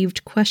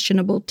received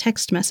questionable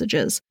text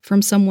messages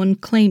from someone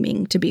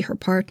claiming to be her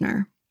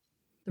partner.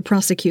 The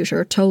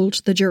prosecutor told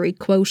the jury,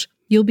 quote,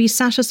 "You'll be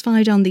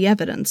satisfied on the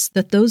evidence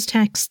that those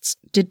texts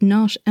did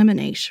not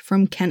emanate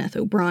from Kenneth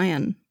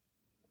O'Brien."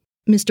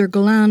 Mr.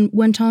 Gallan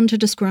went on to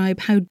describe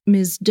how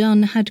Ms.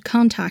 Dunn had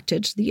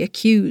contacted the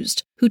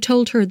accused, who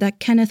told her that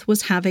Kenneth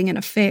was having an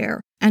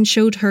affair and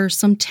showed her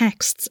some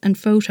texts and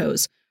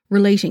photos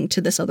relating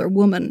to this other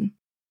woman.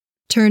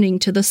 Turning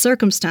to the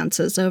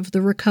circumstances of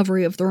the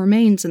recovery of the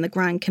remains in the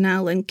Grand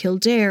Canal in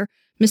Kildare,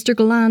 Mr.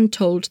 Gallan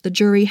told the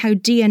jury how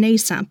DNA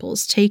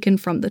samples taken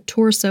from the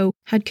torso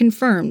had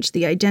confirmed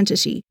the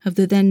identity of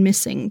the then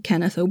missing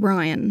Kenneth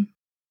O'Brien.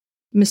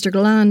 Mr.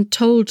 Gallan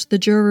told the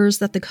jurors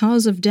that the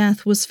cause of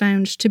death was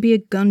found to be a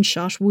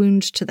gunshot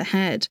wound to the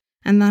head,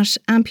 and that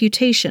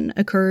amputation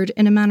occurred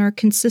in a manner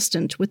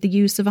consistent with the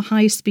use of a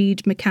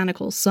high-speed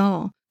mechanical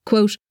saw.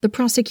 Quote, "The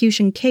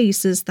prosecution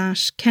case is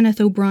that Kenneth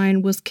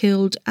O'Brien was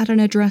killed at an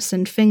address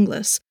in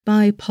Finglas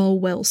by Paul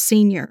Wells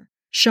Sr.,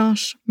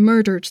 shot,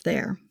 murdered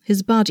there,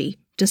 his body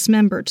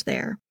dismembered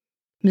there."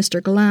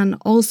 Mr. Gallan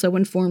also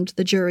informed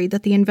the jury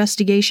that the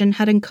investigation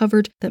had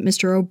uncovered that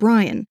Mr.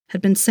 O'Brien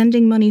had been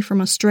sending money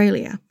from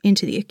Australia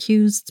into the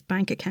accused's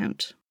bank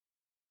account.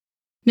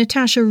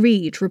 Natasha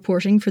Reid,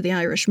 reporting for the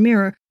Irish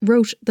Mirror,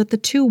 wrote that the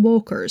 2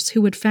 walkers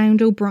who had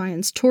found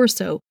O'Brien's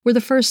torso were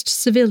the first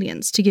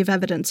civilians to give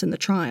evidence in the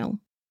trial.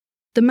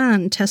 The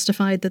man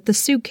testified that the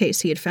suitcase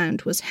he had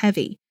found was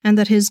heavy and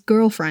that his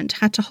girlfriend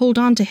had to hold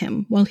on to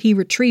him while he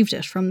retrieved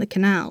it from the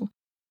canal.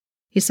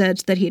 He said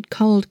that he had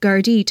called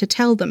Gardaí to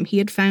tell them he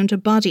had found a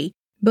body,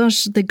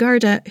 but the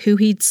Garda who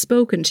he'd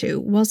spoken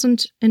to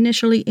wasn't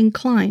initially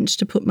inclined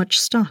to put much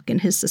stock in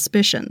his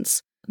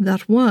suspicions.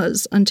 That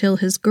was until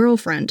his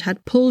girlfriend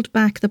had pulled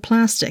back the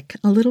plastic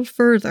a little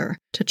further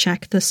to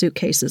check the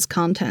suitcase's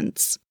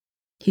contents.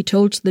 He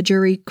told the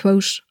jury,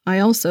 quote, "I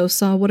also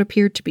saw what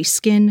appeared to be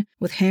skin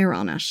with hair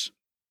on it."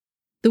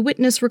 The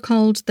witness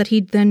recalled that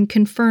he'd then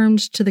confirmed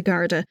to the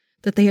Garda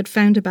that they had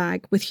found a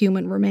bag with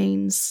human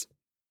remains.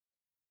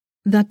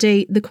 That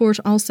day, the court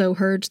also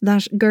heard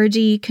that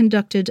Gardaí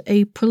conducted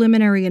a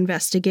preliminary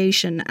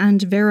investigation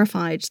and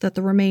verified that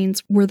the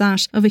remains were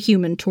that of a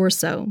human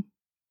torso.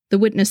 The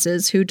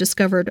witnesses who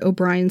discovered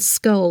O'Brien's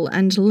skull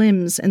and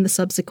limbs in the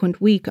subsequent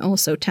week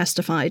also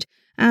testified,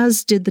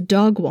 as did the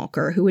dog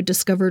walker who had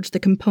discovered the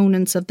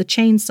components of the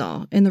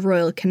chainsaw in the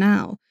Royal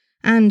Canal,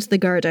 and the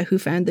Garda who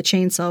found the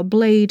chainsaw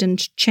blade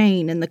and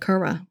chain in the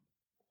Curragh.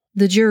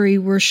 The jury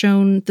were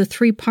shown the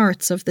 3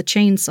 parts of the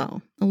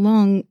chainsaw,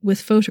 along with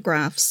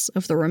photographs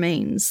of the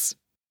remains.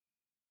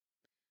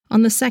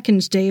 On the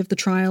second day of the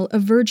trial, a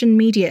Virgin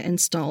Media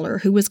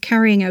installer who was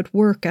carrying out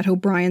work at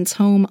O'Brien's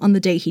home on the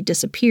day he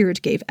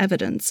disappeared gave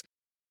evidence.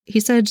 He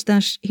said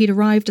that he'd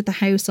arrived at the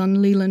house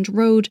on Leland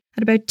Road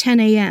at about 10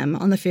 a.m.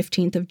 on the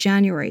 15th of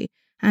January,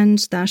 and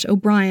that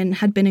O'Brien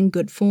had been in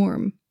good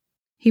form.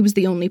 He was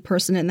the only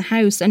person in the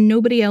house, and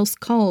nobody else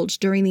called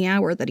during the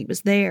hour that he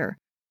was there.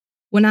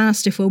 When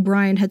asked if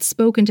O'Brien had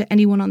spoken to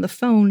anyone on the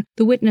phone,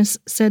 the witness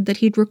said that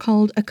he'd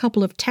recalled a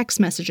couple of text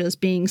messages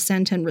being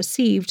sent and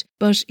received,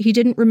 but he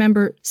didn't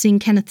remember seeing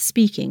Kenneth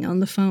speaking on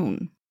the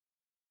phone.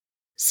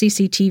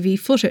 CCTV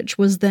footage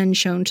was then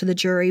shown to the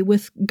jury,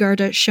 with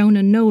Garda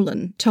Shona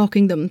Nolan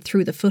talking them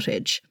through the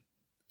footage.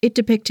 It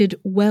depicted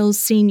Wells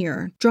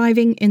Sr.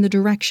 driving in the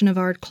direction of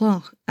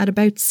Ardclough at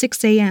about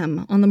 6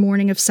 a.m. on the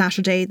morning of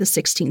Saturday, the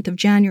 16th of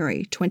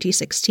January,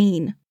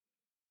 2016.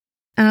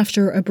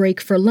 After a break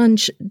for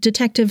lunch,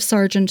 Detective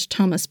Sergeant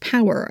Thomas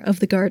Power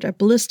of the Garda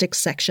Ballistics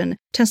Section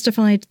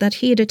testified that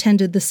he had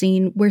attended the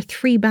scene where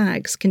 3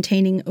 bags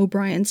containing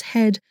O'Brien's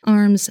head,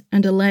 arms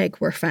and a leg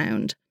were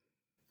found.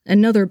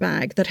 Another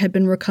bag that had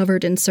been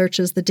recovered in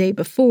searches the day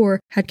before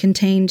had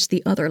contained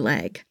the other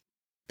leg.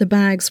 The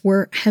bags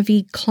were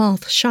heavy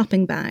cloth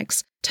shopping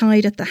bags,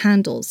 tied at the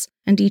handles,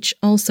 and each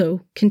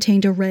also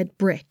contained a red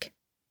brick.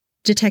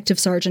 Detective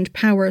Sergeant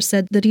Power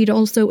said that he'd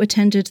also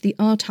attended the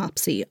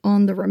autopsy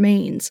on the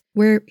remains,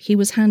 where he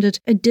was handed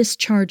a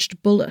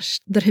discharged bullet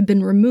that had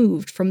been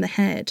removed from the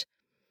head.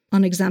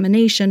 On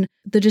examination,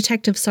 the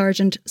detective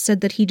sergeant said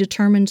that he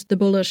determined the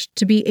bullet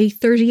to be a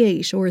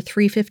 .38 or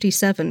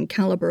 .357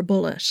 caliber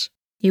bullet.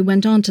 He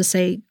went on to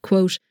say,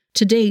 quote,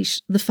 "To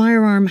date, the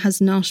firearm has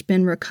not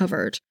been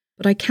recovered,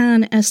 but I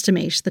can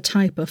estimate the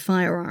type of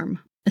firearm,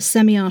 a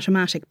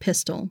semi-automatic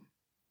pistol."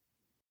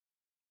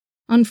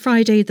 On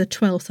Friday, the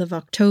 12th of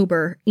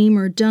October,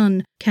 Emer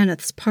Dunn,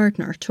 Kenneth's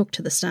partner, took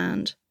to the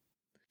stand.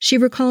 She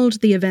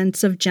recalled the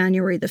events of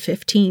January the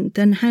 15th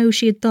and how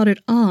she had thought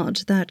it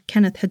odd that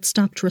Kenneth had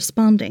stopped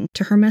responding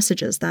to her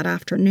messages that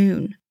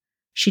afternoon.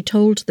 She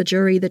told the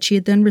jury that she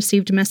had then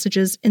received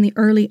messages in the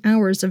early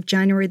hours of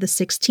January the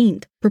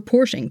 16th,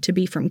 purporting to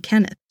be from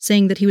Kenneth,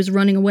 saying that he was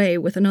running away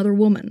with another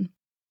woman.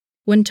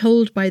 When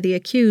told by the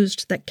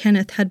accused that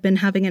Kenneth had been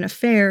having an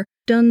affair,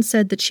 Dunn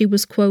said that she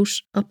was,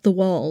 quote, "up the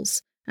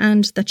walls,"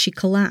 and that she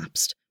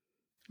collapsed.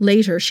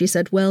 Later, she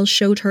said Wells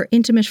showed her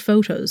intimate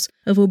photos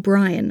of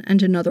O'Brien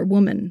and another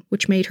woman,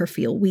 which made her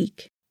feel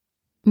weak.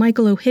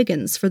 Michael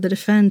O'Higgins, for the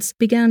defence,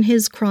 began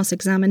his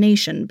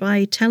cross-examination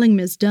by telling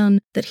Ms. Dunn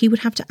that he would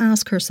have to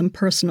ask her some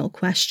personal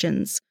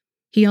questions.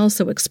 He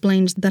also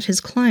explained that his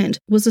client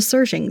was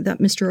asserting that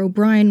Mr.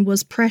 O'Brien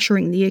was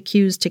pressuring the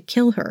accused to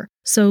kill her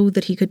so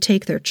that he could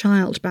take their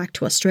child back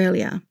to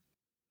Australia.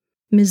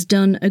 Ms.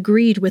 Dunn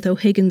agreed with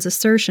O'Higgins'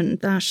 assertion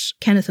that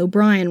Kenneth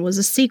O'Brien was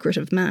a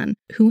secretive man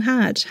who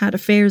had had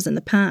affairs in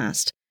the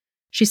past.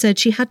 She said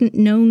she hadn't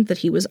known that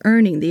he was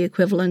earning the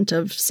equivalent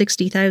of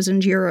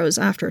 €60,000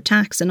 after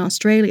tax in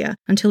Australia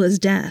until his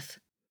death.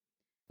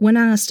 When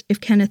asked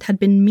if Kenneth had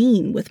been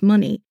mean with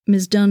money,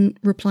 Ms. Dunn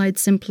replied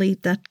simply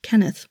that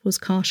Kenneth was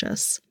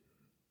cautious.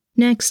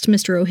 Next,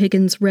 Mr.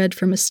 O'Higgins read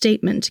from a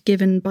statement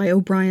given by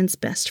O'Brien's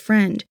best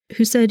friend,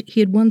 who said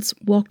he had once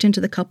walked into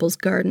the couple's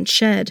garden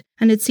shed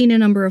and had seen a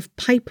number of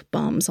pipe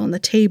bombs on the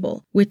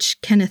table, which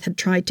Kenneth had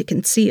tried to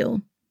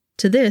conceal.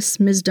 To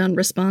this, Ms. Dunn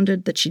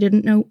responded that she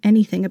didn't know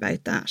anything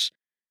about that.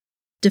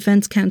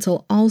 Defence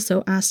counsel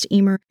also asked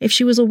Emer if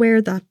she was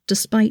aware that,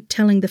 despite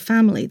telling the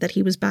family that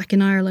he was back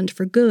in Ireland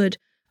for good,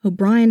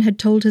 O'Brien had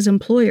told his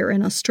employer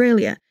in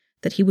Australia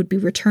that he would be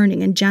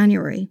returning in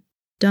January.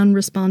 Dunn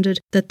responded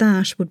that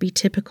that would be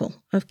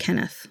typical of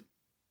Kenneth.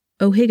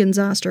 O'Higgins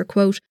asked her,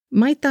 quote,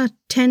 "Might that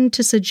tend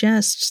to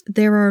suggest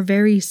there are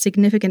very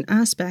significant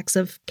aspects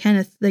of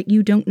Kenneth that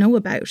you don't know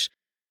about?"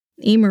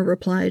 Emer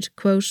replied,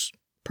 quote,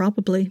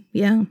 "Probably,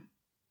 yeah."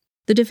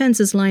 The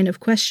defence's line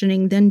of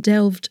questioning then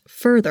delved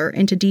further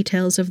into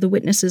details of the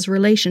witness's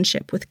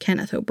relationship with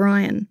Kenneth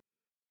O'Brien.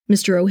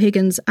 Mr.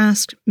 O'Higgins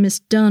asked Miss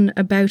Dunn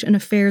about an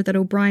affair that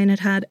O'Brien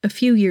had had a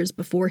few years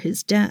before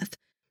his death.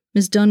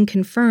 Ms. Dunn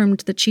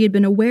confirmed that she had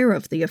been aware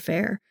of the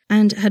affair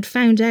and had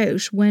found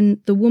out when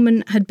the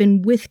woman had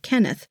been with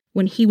Kenneth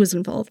when he was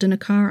involved in a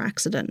car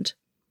accident.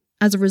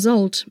 As a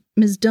result,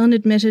 Ms. Dunn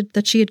admitted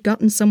that she had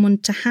gotten someone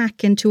to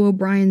hack into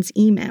O'Brien's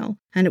email,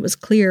 and it was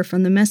clear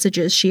from the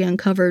messages she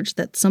uncovered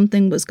that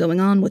something was going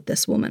on with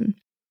this woman.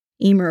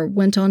 Emer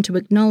went on to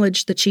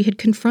acknowledge that she had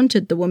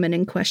confronted the woman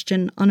in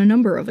question on a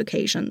number of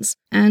occasions,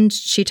 and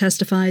she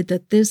testified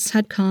that this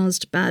had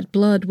caused bad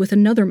blood with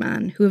another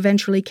man who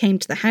eventually came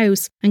to the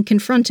house and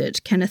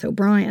confronted Kenneth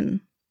O'Brien.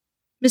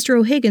 Mr.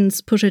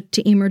 O'Higgins put it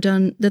to Emer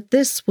Dunn that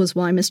this was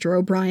why Mr.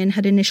 O'Brien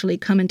had initially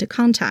come into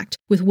contact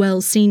with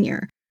Wells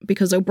Sr.,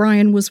 because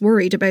O'Brien was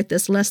worried about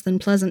this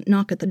less-than-pleasant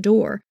knock at the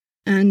door,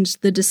 and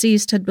the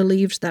deceased had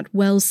believed that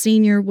Wells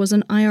Sr. was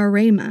an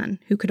IRA man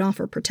who could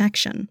offer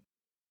protection.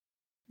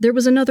 There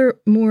was another,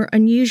 more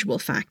unusual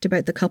fact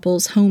about the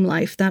couple's home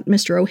life that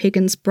Mr.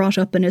 O'Higgins brought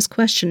up in his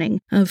questioning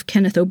of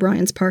Kenneth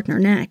O'Brien's partner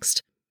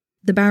next.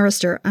 The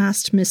barrister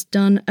asked Miss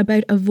Dunn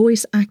about a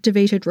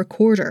voice-activated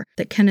recorder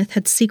that Kenneth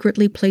had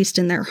secretly placed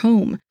in their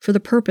home for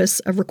the purpose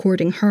of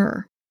recording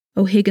her.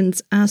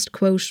 O'Higgins asked,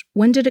 quote,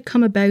 "When did it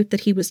come about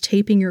that he was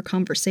taping your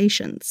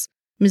conversations?"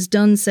 Ms.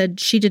 Dunn said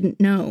she didn't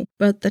know,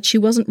 but that she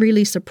wasn't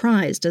really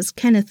surprised as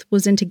Kenneth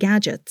was into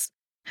gadgets.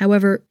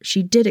 However,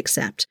 she did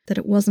accept that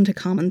it wasn't a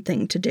common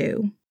thing to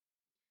do.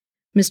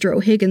 Mr.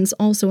 O'Higgins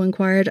also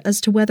inquired as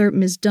to whether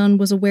Ms. Dunn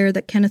was aware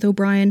that Kenneth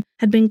O'Brien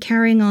had been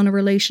carrying on a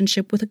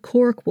relationship with a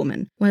Cork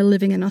woman while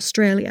living in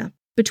Australia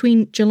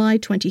between July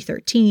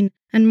 2013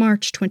 and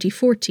March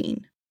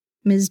 2014.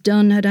 Ms.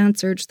 Dunn had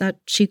answered that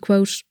she,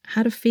 quote,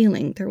 "had a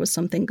feeling there was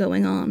something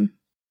going on."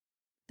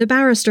 The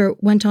barrister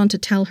went on to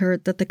tell her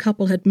that the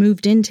couple had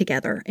moved in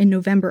together in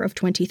November of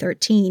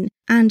 2013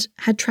 and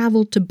had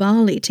travelled to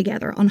Bali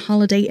together on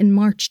holiday in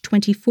March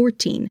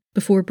 2014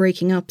 before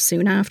breaking up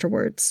soon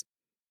afterwards.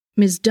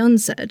 Ms. Dunn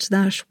said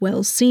that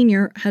Wells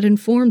Sr. had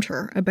informed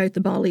her about the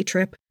Bali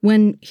trip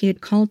when he had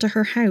called to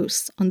her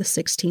house on the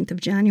 16th of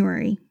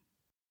January.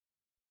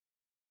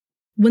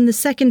 When the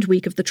second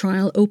week of the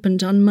trial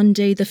opened on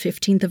Monday the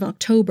 15th of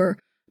October,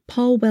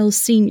 Paul Wells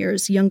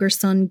Sr.'s younger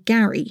son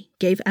Gary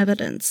gave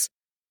evidence.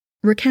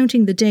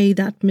 Recounting the day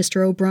that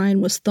Mr.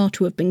 O'Brien was thought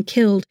to have been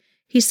killed,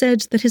 he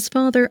said that his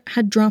father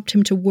had dropped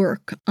him to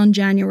work on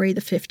January the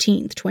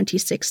 15th,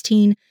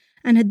 2016,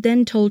 and had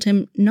then told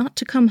him not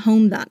to come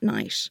home that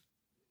night.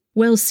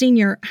 Wells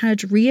Sr.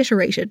 had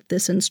reiterated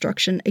this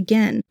instruction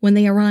again when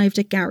they arrived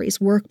at Gary's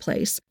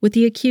workplace, with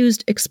the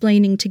accused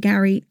explaining to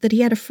Gary that he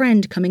had a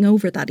friend coming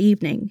over that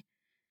evening.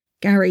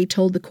 Gary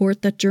told the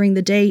court that during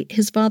the day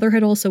his father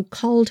had also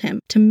called him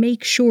to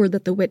make sure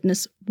that the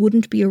witness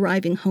wouldn't be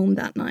arriving home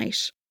that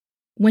night.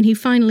 When he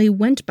finally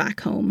went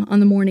back home on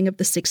the morning of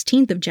the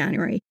 16th of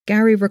January,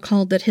 Gary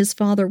recalled that his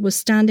father was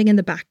standing in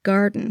the back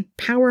garden,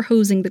 power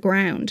hosing the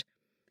ground.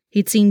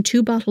 He'd seen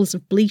 2 bottles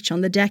of bleach on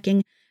the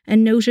decking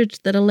and noted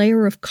that a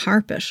layer of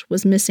carpet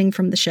was missing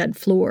from the shed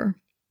floor.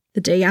 The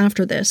day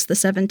after this, the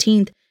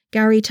 17th,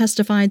 Gary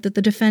testified that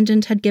the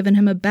defendant had given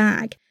him a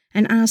bag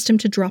and asked him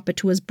to drop it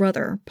to his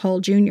brother, Paul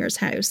Jr.'s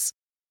house.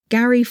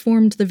 Gary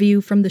formed the view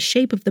from the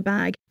shape of the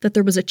bag that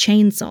there was a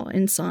chainsaw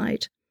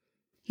inside.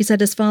 He said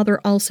his father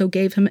also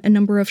gave him a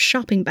number of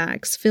shopping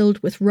bags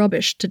filled with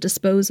rubbish to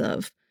dispose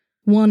of.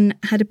 One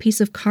had a piece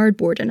of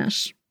cardboard in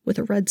it, with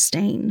a red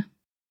stain.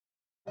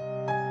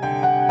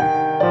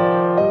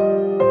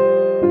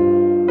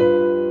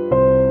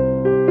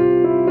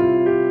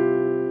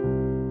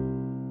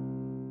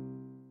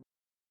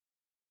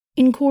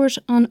 In court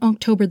on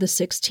October the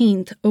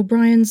 16th,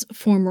 O'Brien's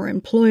former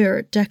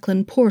employer,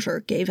 Declan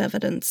Porter, gave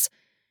evidence.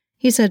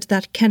 He said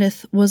that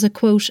Kenneth was a,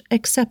 quote,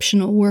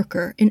 exceptional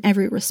worker in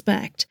every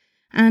respect,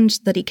 and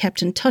that he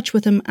kept in touch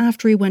with him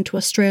after he went to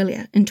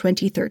Australia in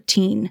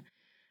 2013.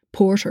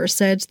 Porter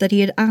said that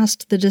he had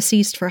asked the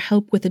deceased for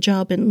help with a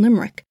job in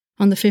Limerick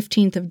on the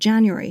 15th of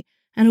January,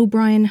 and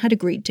O'Brien had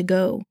agreed to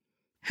go.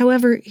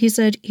 However, he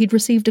said he'd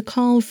received a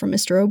call from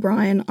Mr.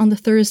 O'Brien on the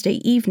Thursday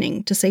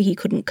evening to say he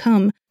couldn't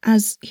come,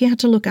 as he had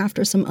to look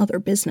after some other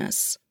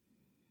business.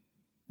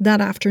 That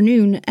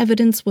afternoon,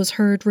 evidence was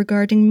heard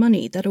regarding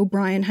money that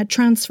O'Brien had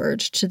transferred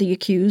to the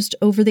accused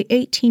over the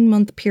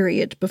 18-month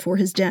period before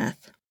his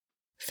death.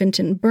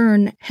 Fintan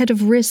Byrne, head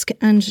of risk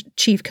and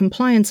chief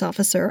compliance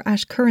officer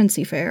at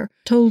Currency Fair,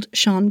 told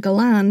Sean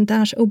Gallan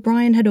that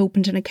O'Brien had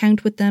opened an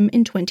account with them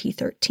in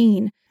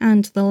 2013,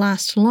 and the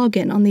last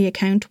login on the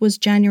account was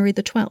January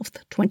the 12th,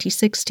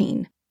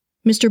 2016.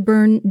 Mr.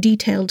 Byrne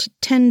detailed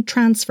 10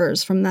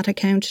 transfers from that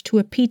account to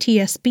a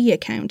PTSB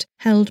account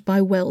held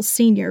by Wells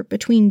Sr.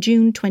 between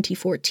June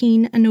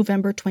 2014 and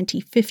November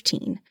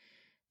 2015.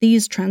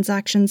 These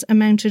transactions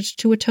amounted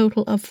to a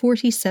total of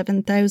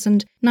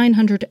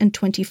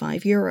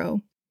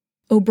 €47,925.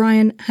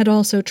 O'Brien had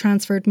also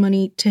transferred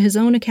money to his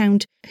own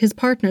account, his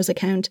partner's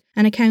account,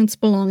 and accounts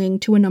belonging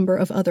to a number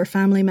of other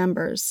family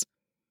members.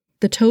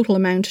 The total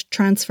amount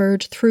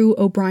transferred through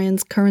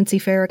O'Brien's Currency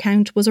Fair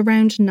account was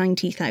around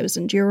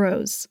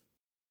 €90,000.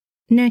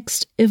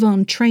 Next,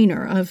 Yvonne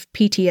Traynor of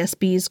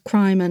PTSB's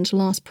Crime and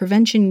Loss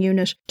Prevention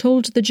Unit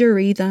told the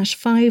jury that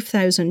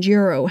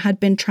 €5,000 had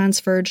been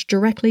transferred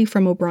directly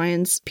from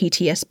O'Brien's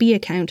PTSB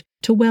account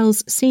to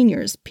Wells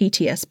Sr.'s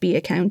PTSB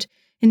account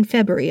in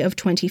February of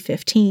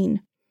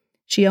 2015.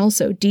 She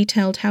also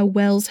detailed how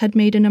Wells had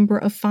made a number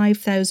of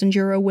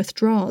 €5,000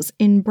 withdrawals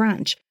in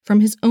branch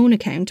from his own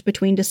account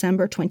between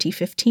December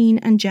 2015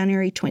 and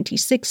January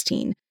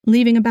 2016,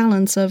 leaving a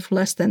balance of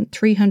less than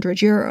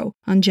 €300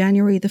 on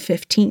January the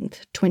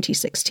 15th,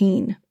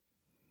 2016.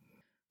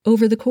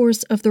 Over the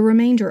course of the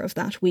remainder of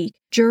that week,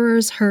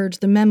 jurors heard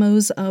the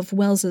memos of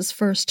Wells's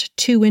first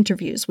 2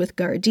 interviews with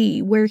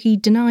Gardaí, where he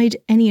denied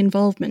any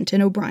involvement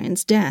in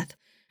O'Brien's death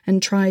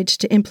and tried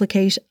to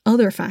implicate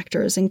other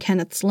factors in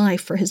Kenneth's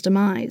life for his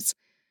demise.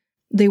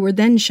 They were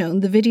then shown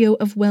the video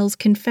of Wells'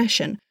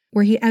 confession,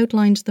 where he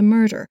outlined the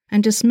murder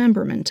and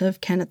dismemberment of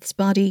Kenneth's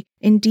body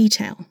in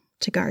detail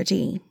to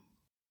Gardaí.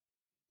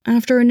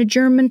 After an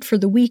adjournment for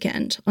the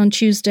weekend, on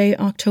Tuesday,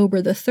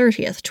 October the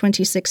 30th,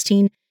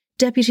 2016,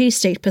 Deputy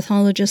State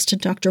Pathologist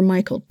Dr.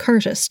 Michael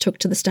Curtis took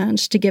to the stand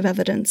to give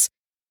evidence.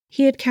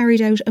 He had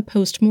carried out a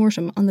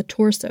post-mortem on the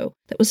torso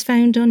that was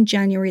found on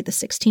January the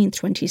 16th,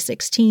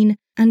 2016,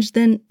 and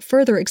then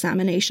further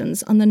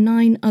examinations on the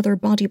 9 other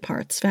body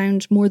parts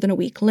found more than a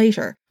week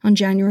later, on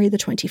January the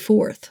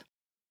 24th.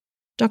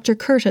 Dr.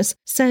 Curtis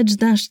said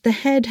that the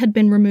head had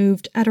been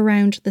removed at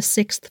around the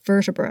 6th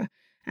vertebra,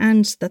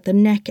 and that the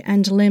neck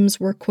and limbs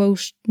were,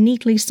 quote,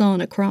 neatly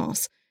sawn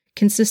across,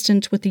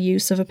 consistent with the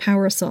use of a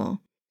power saw.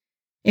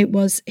 It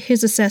was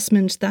his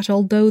assessment that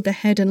although the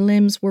head and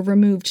limbs were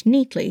removed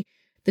neatly,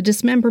 the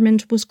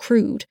dismemberment was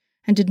crude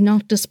and did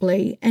not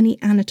display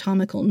any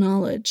anatomical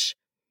knowledge.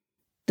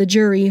 The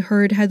jury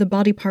heard how the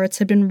body parts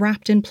had been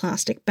wrapped in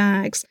plastic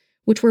bags,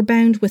 which were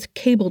bound with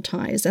cable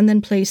ties and then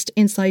placed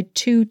inside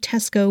 2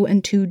 Tesco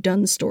and 2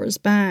 Dunnes Stores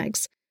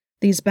bags.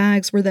 These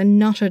bags were then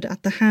knotted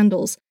at the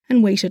handles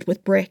and weighted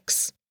with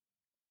bricks.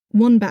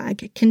 1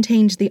 bag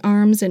contained the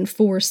arms in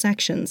 4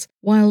 sections,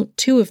 while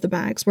 2 of the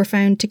bags were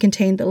found to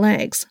contain the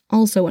legs,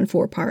 also in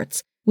 4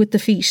 parts, with the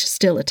feet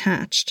still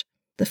attached.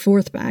 The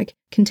 4th bag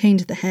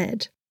contained the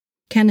head.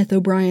 Kenneth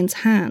O'Brien's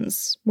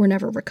hands were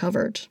never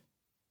recovered.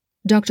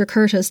 Dr.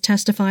 Curtis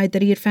testified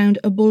that he had found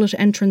a bullet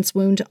entrance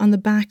wound on the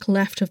back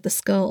left of the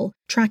skull,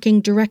 tracking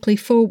directly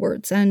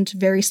forwards and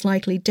very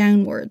slightly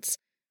downwards.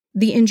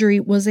 The injury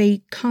was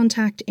a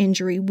contact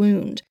injury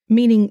wound,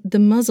 meaning the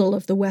muzzle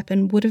of the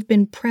weapon would have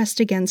been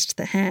pressed against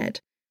the head.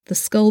 The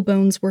skull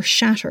bones were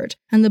shattered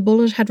and the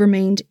bullet had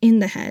remained in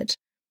the head.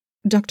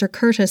 Dr.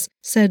 Curtis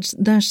said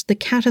that the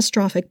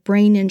catastrophic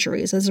brain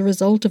injuries as a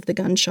result of the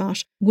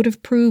gunshot would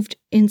have proved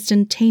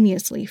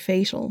instantaneously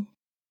fatal.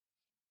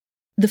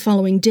 The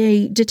following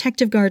day,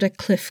 Detective Garda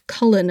Cliff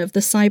Cullen of the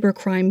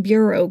Cybercrime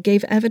Bureau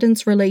gave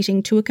evidence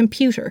relating to a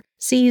computer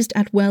seized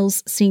at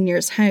Wells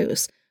Sr.'s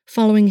house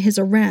following his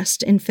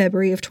arrest in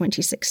February of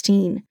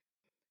 2016.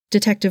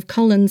 Detective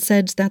Cullen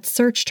said that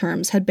search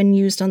terms had been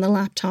used on the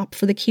laptop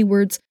for the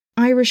keywords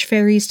Irish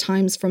Ferries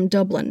Times from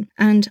Dublin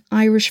and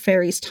Irish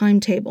Ferries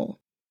Timetable.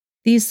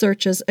 These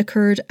searches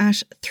occurred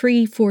at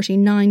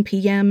 3:49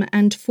 p.m.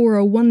 and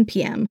 4:01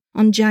 p.m.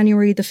 on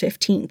January the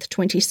 15th,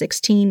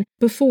 2016,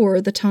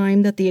 before the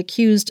time that the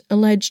accused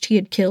alleged he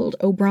had killed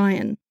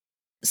O'Brien.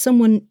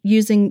 Someone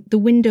using the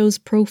Windows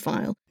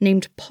profile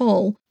named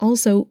Paul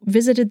also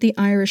visited the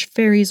Irish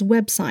Ferries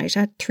website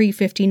at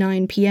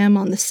 3:59 p.m.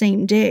 on the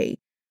same day.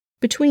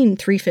 Between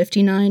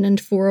 3:59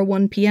 and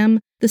 4:01 p.m.,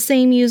 the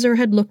same user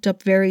had looked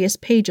up various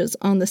pages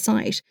on the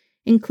site,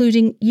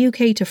 including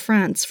UK to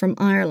France from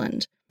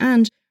Ireland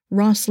and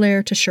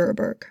Rosslare to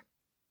Cherbourg.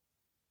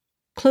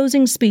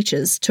 Closing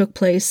speeches took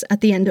place at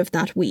the end of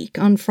that week,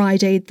 on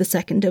Friday the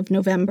 2nd of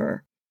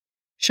November.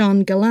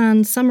 Sean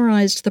Gallan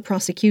summarised the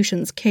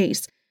prosecution's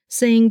case,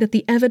 saying that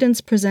the evidence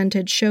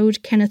presented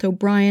showed Kenneth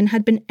O'Brien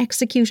had been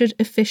executed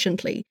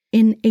efficiently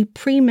in a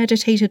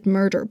premeditated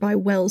murder by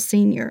Wells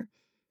Sr.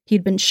 He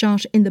had been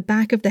shot in the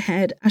back of the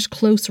head at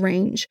close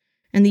range,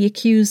 and the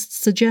accused's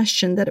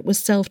suggestion that it was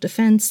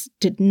self-defence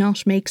did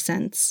not make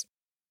sense.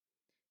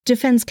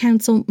 Defence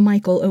counsel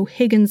Michael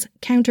O'Higgins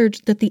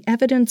countered that the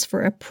evidence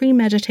for a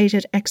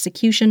premeditated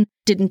execution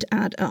didn't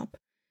add up.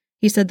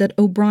 He said that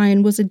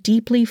O'Brien was a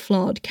deeply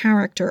flawed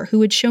character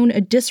who had shown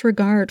a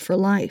disregard for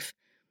life.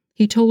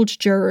 He told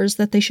jurors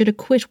that they should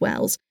acquit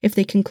Wells if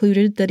they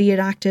concluded that he had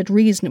acted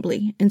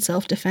reasonably in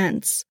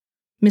self-defence.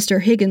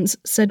 Mr. Higgins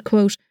said,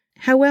 quote,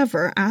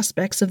 "However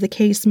aspects of the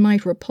case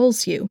might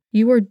repulse you,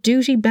 you are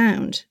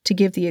duty-bound to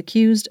give the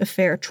accused a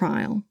fair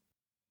trial."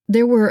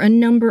 There were a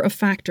number of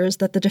factors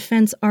that the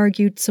defence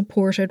argued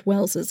supported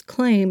Wells's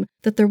claim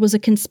that there was a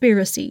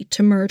conspiracy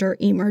to murder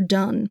Emer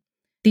Dunn.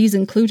 These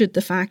included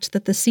the fact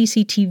that the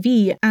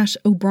CCTV at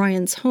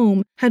O'Brien's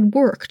home had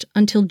worked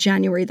until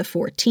January the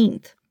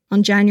 14th.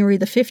 On January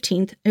the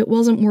 15th, it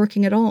wasn't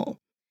working at all.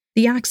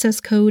 The access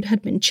code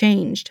had been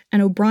changed,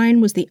 and O'Brien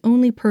was the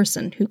only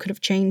person who could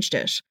have changed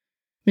it.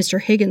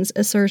 Mr. Higgins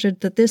asserted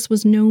that this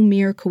was no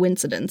mere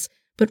coincidence,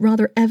 but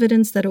rather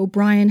evidence that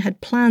O'Brien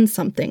had planned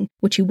something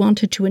which he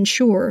wanted to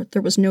ensure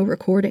there was no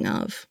recording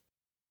of.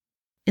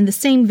 In the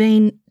same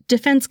vein,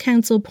 defence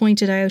counsel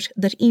pointed out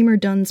that Emer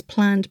Dunn's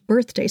planned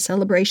birthday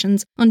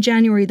celebrations on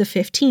January the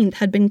 15th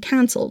had been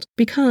cancelled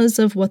because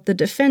of what the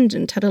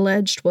defendant had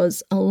alleged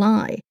was a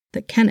lie,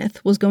 that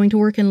Kenneth was going to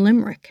work in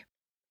Limerick.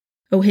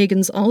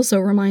 O'Higgins also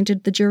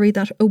reminded the jury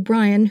that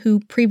O'Brien, who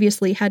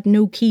previously had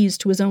no keys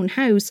to his own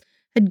house,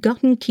 had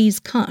gotten keys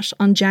cut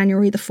on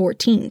January the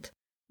 14th.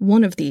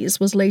 One of these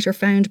was later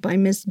found by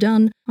Miss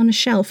Dunn on a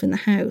shelf in the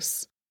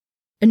house.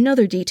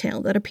 Another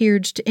detail that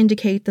appeared to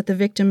indicate that the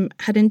victim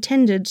had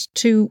intended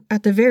to,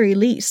 at the very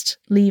least,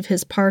 leave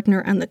his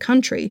partner and the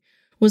country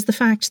was the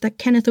fact that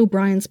Kenneth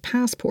O'Brien's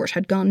passport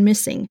had gone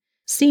missing,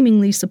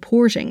 seemingly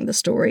supporting the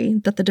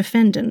story that the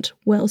defendant,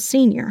 Wells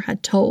Sr.,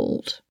 had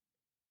told.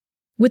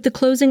 With the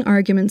closing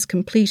arguments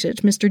completed,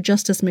 Mr.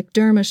 Justice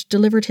McDermott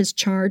delivered his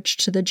charge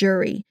to the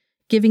jury,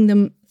 giving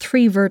them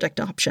 3 verdict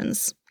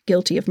options: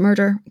 guilty of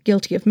murder,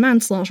 guilty of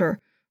manslaughter,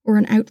 or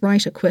an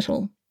outright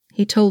acquittal.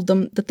 He told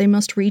them that they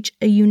must reach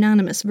a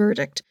unanimous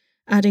verdict,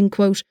 adding,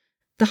 quote,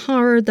 "The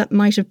horror that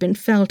might have been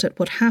felt at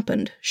what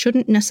happened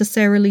shouldn't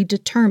necessarily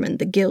determine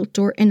the guilt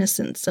or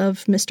innocence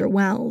of Mr.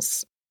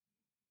 Wells."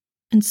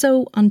 And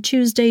so, on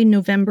Tuesday,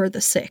 November the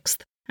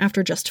 6th,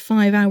 after just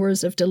 5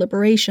 hours of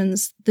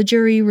deliberations, the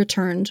jury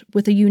returned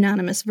with a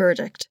unanimous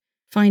verdict,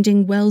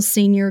 finding Wells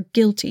Sr.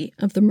 guilty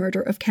of the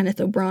murder of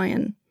Kenneth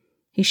O'Brien.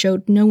 He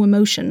showed no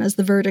emotion as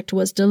the verdict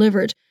was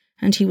delivered,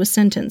 and he was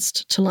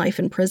sentenced to life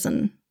in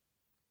prison.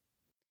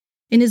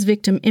 In his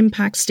victim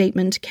impact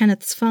statement,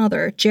 Kenneth's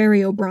father,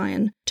 Jerry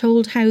O'Brien,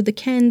 told how the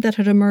Ken that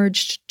had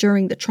emerged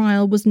during the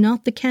trial was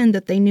not the Ken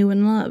that they knew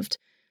and loved.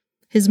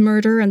 His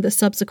murder and the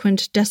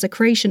subsequent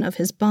desecration of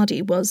his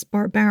body was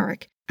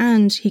barbaric,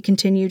 and, he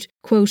continued,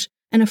 quote,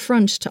 "an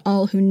affront to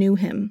all who knew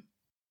him."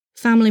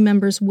 Family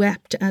members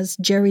wept as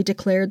Jerry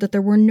declared that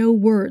there were no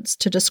words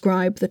to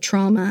describe the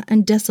trauma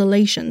and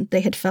desolation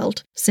they had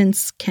felt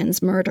since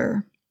Ken's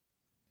murder.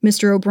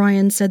 Mr.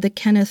 O'Brien said that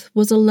Kenneth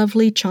was a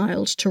lovely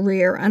child to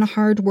rear and a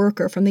hard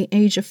worker from the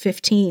age of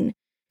 15.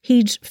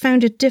 He'd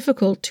found it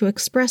difficult to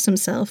express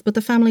himself, but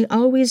the family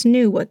always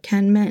knew what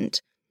Ken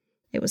meant.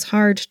 It was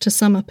hard to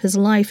sum up his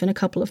life in a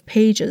couple of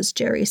pages,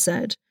 Jerry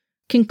said.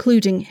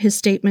 Concluding his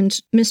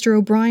statement, Mr.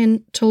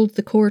 O'Brien told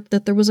the court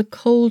that there was a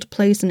cold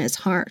place in his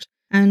heart,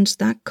 and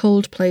that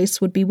cold place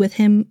would be with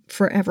him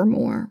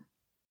forevermore.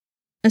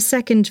 A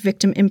second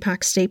victim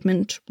impact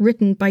statement,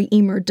 written by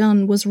Emer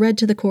Dunn, was read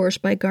to the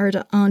court by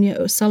Garda Anya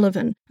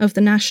O'Sullivan of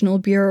the National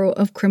Bureau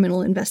of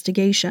Criminal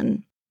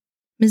Investigation.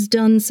 Ms.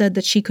 Dunn said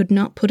that she could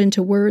not put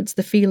into words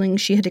the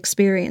feelings she had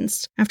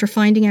experienced after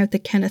finding out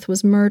that Kenneth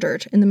was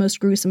murdered in the most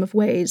gruesome of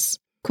ways.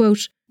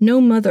 Quote, "No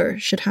mother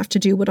should have to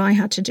do what I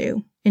had to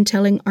do in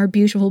telling our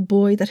beautiful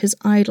boy that his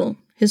idol,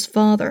 his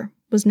father,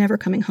 was never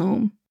coming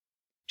home."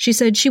 She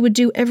said she would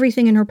do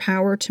everything in her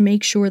power to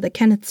make sure that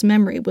Kenneth's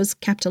memory was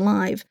kept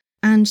alive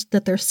and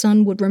that their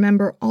son would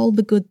remember all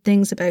the good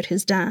things about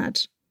his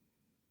dad.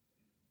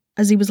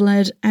 As he was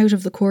led out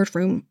of the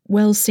courtroom,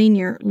 Wells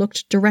Sr.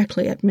 looked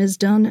directly at Ms.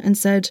 Dunn and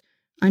said,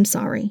 "I'm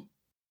sorry."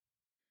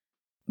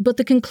 But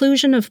the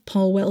conclusion of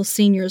Paul Wells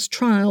Sr.'s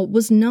trial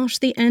was not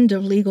the end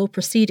of legal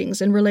proceedings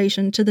in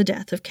relation to the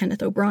death of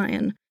Kenneth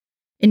O'Brien.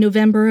 In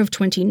November of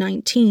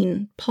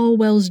 2019, Paul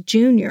Wells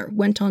Jr.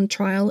 went on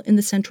trial in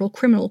the Central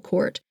Criminal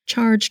Court,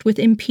 charged with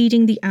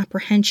impeding the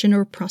apprehension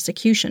or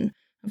prosecution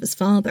of his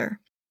father.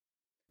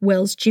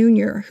 Wells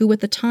Jr., who at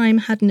the time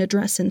had an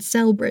address in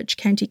Selbridge,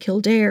 County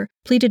Kildare,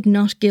 pleaded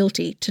not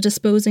guilty to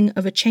disposing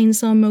of a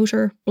chainsaw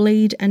motor,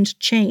 blade and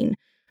chain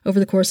over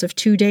the course of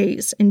 2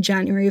 days in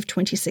January of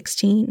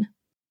 2016.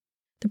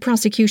 The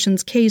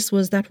prosecution's case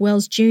was that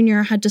Wells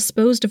Jr. had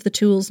disposed of the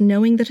tools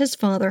knowing that his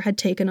father had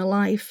taken a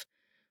life.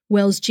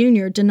 Wells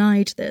Jr.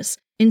 denied this,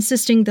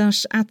 insisting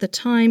that at the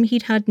time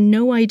he'd had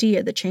no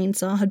idea the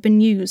chainsaw had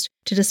been used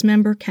to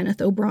dismember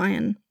Kenneth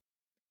O'Brien.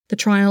 The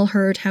trial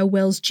heard how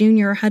Wells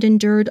Jr. had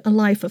endured a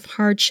life of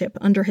hardship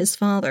under his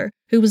father,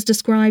 who was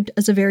described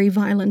as a very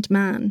violent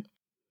man.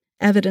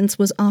 Evidence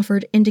was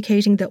offered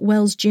indicating that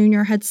Wells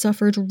Jr. had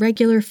suffered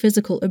regular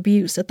physical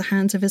abuse at the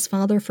hands of his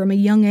father from a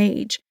young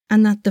age,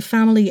 and that the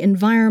family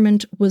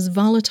environment was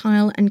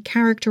volatile and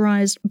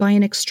characterized by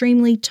an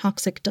extremely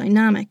toxic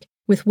dynamic,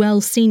 with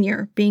Wells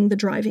Sr. being the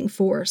driving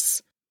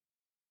force.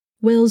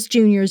 Wells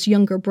Jr.'s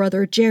younger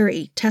brother,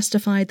 Jerry,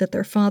 testified that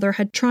their father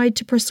had tried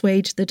to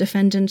persuade the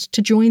defendant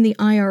to join the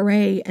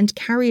IRA and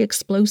carry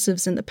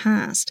explosives in the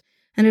past,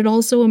 and it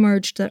also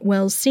emerged that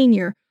Wells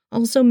Sr.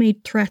 also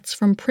made threats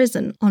from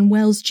prison on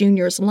Wells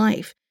Jr.'s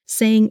life,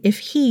 saying if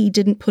he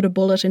didn't put a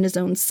bullet in his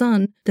own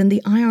son, then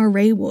the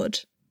IRA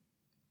would.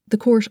 The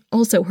court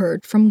also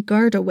heard from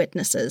Garda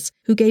witnesses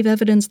who gave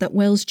evidence that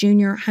Wells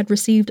Jr. had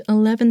received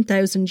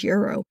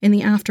 €11,000 in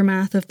the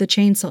aftermath of the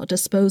chainsaw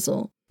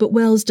disposal, but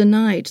Wells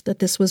denied that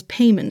this was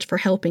payment for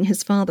helping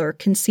his father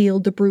conceal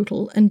the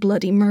brutal and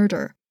bloody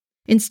murder.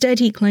 Instead,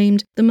 he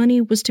claimed the money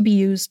was to be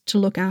used to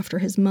look after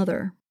his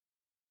mother.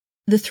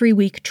 The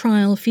 3-week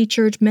trial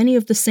featured many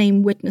of the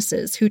same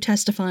witnesses who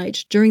testified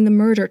during the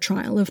murder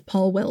trial of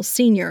Paul Wells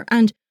Sr.,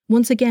 and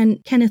once again,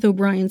 Kenneth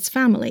O'Brien's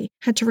family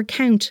had to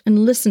recount and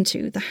listen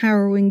to the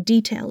harrowing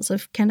details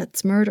of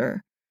Kenneth's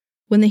murder.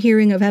 When the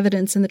hearing of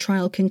evidence in the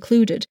trial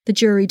concluded, the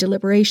jury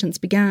deliberations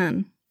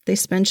began. They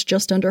spent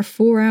just under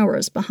 4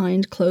 hours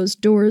behind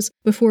closed doors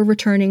before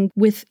returning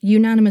with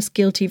unanimous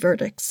guilty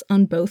verdicts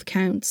on both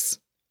counts.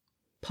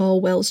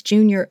 Paul Wells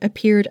Jr.,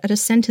 appeared at a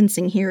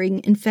sentencing hearing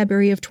in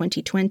February of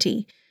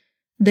 2020.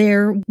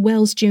 There,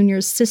 Wells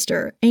Jr.'s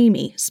sister,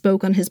 Amy,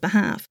 spoke on his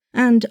behalf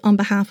and on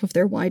behalf of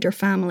their wider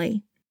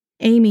family.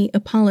 Amy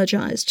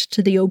apologised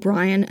to the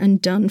O'Brien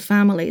and Dunn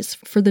families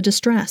for the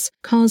distress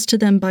caused to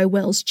them by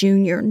Wells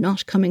Jr.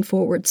 not coming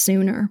forward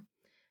sooner.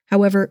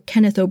 However,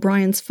 Kenneth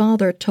O'Brien's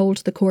father told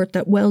the court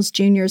that Wells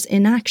Jr.'s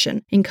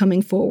inaction in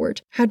coming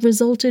forward had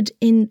resulted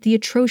in the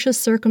atrocious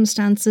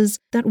circumstances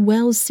that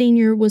Wells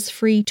Sr. was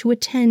free to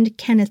attend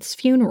Kenneth's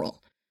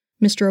funeral.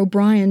 Mr.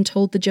 O'Brien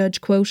told the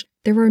judge, quote,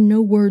 "There are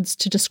no words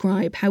to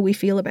describe how we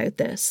feel about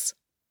this."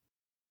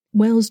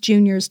 Wells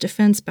Jr.'s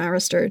defence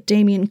barrister,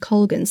 Damien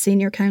Colgan,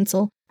 senior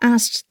counsel,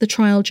 asked the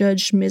trial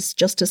judge, Ms.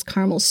 Justice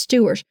Carmel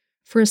Stewart,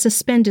 for a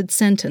suspended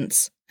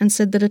sentence and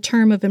said that a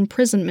term of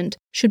imprisonment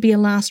should be a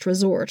last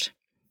resort.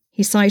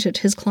 He cited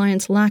his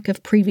client's lack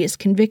of previous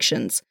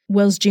convictions,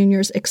 Wells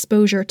Jr.'s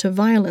exposure to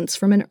violence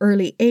from an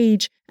early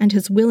age, and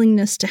his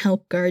willingness to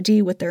help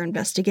Gardaí with their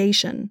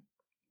investigation.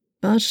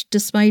 But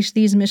despite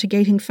these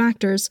mitigating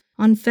factors,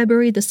 on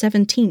February the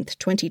 17th,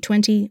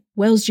 2020,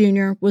 Wells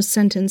Jr. was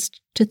sentenced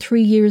to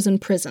 3 years in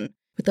prison,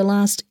 with the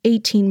last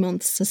 18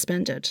 months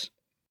suspended.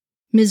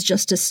 Ms.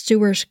 Justice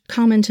Stewart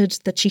commented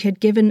that she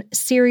had given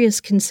serious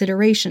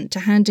consideration to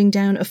handing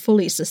down a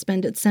fully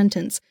suspended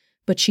sentence,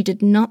 but she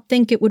did not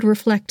think it would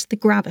reflect the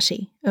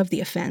gravity of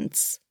the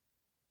offence.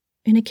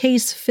 In a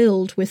case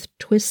filled with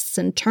twists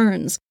and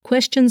turns,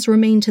 questions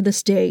remain to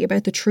this day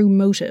about the true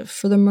motive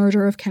for the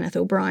murder of Kenneth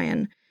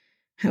O'Brien.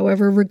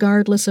 However,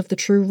 regardless of the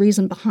true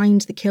reason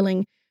behind the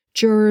killing,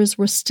 jurors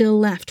were still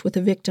left with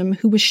a victim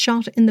who was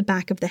shot in the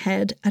back of the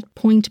head at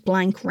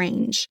point-blank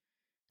range.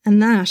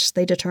 And that,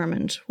 they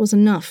determined, was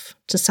enough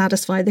to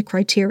satisfy the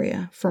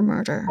criteria for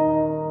murder.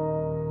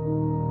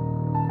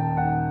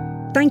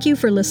 Thank you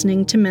for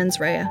listening to Mens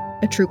Rea,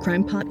 a true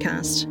crime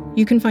podcast.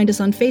 You can find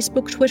us on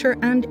Facebook, Twitter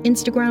and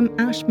Instagram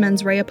at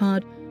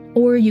mensreapod,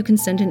 or you can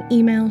send an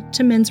email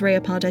to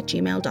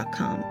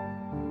mensreapod@gmail.com.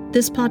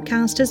 This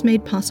podcast is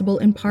made possible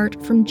in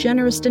part from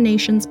generous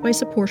donations by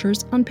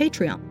supporters on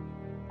Patreon.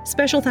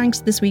 Special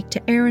thanks this week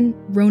to Aaron,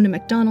 Rona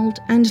MacDonald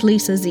and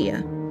Lisa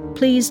Zia.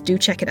 Please do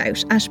check it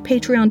out at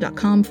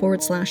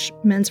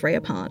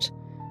patreon.com/mensreapod.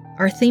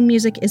 Our theme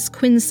music is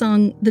Quinn's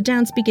song The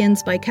Dance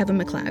Begins by Kevin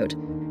MacLeod.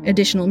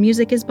 Additional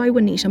music is by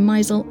Juanita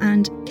Meisel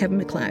and Kevin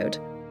MacLeod.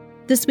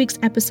 This week's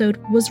episode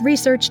was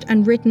researched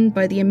and written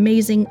by the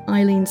amazing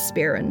Eileen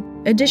Spearin.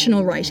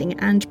 Additional writing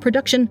and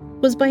production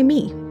was by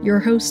me, your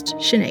host,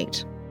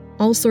 Sinead.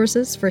 All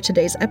sources for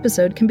today's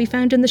episode can be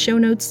found in the show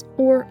notes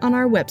or on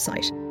our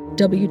website,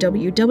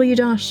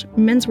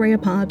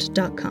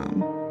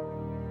 www.mensreapod.com.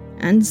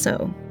 And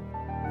so,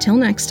 till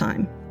next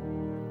time,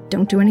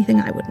 don't do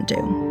anything I wouldn't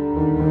do.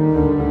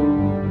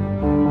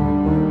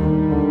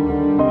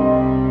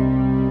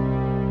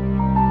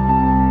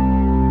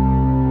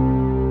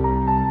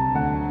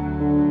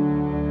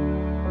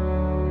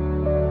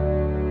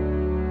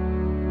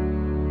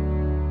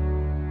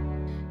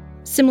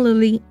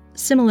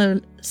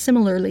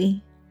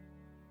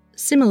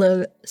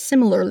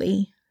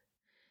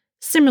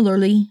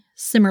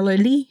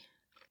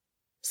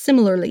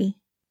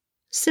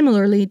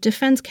 Similarly,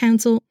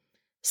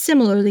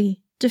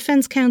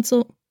 defense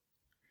counsel.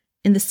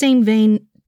 In the same vein,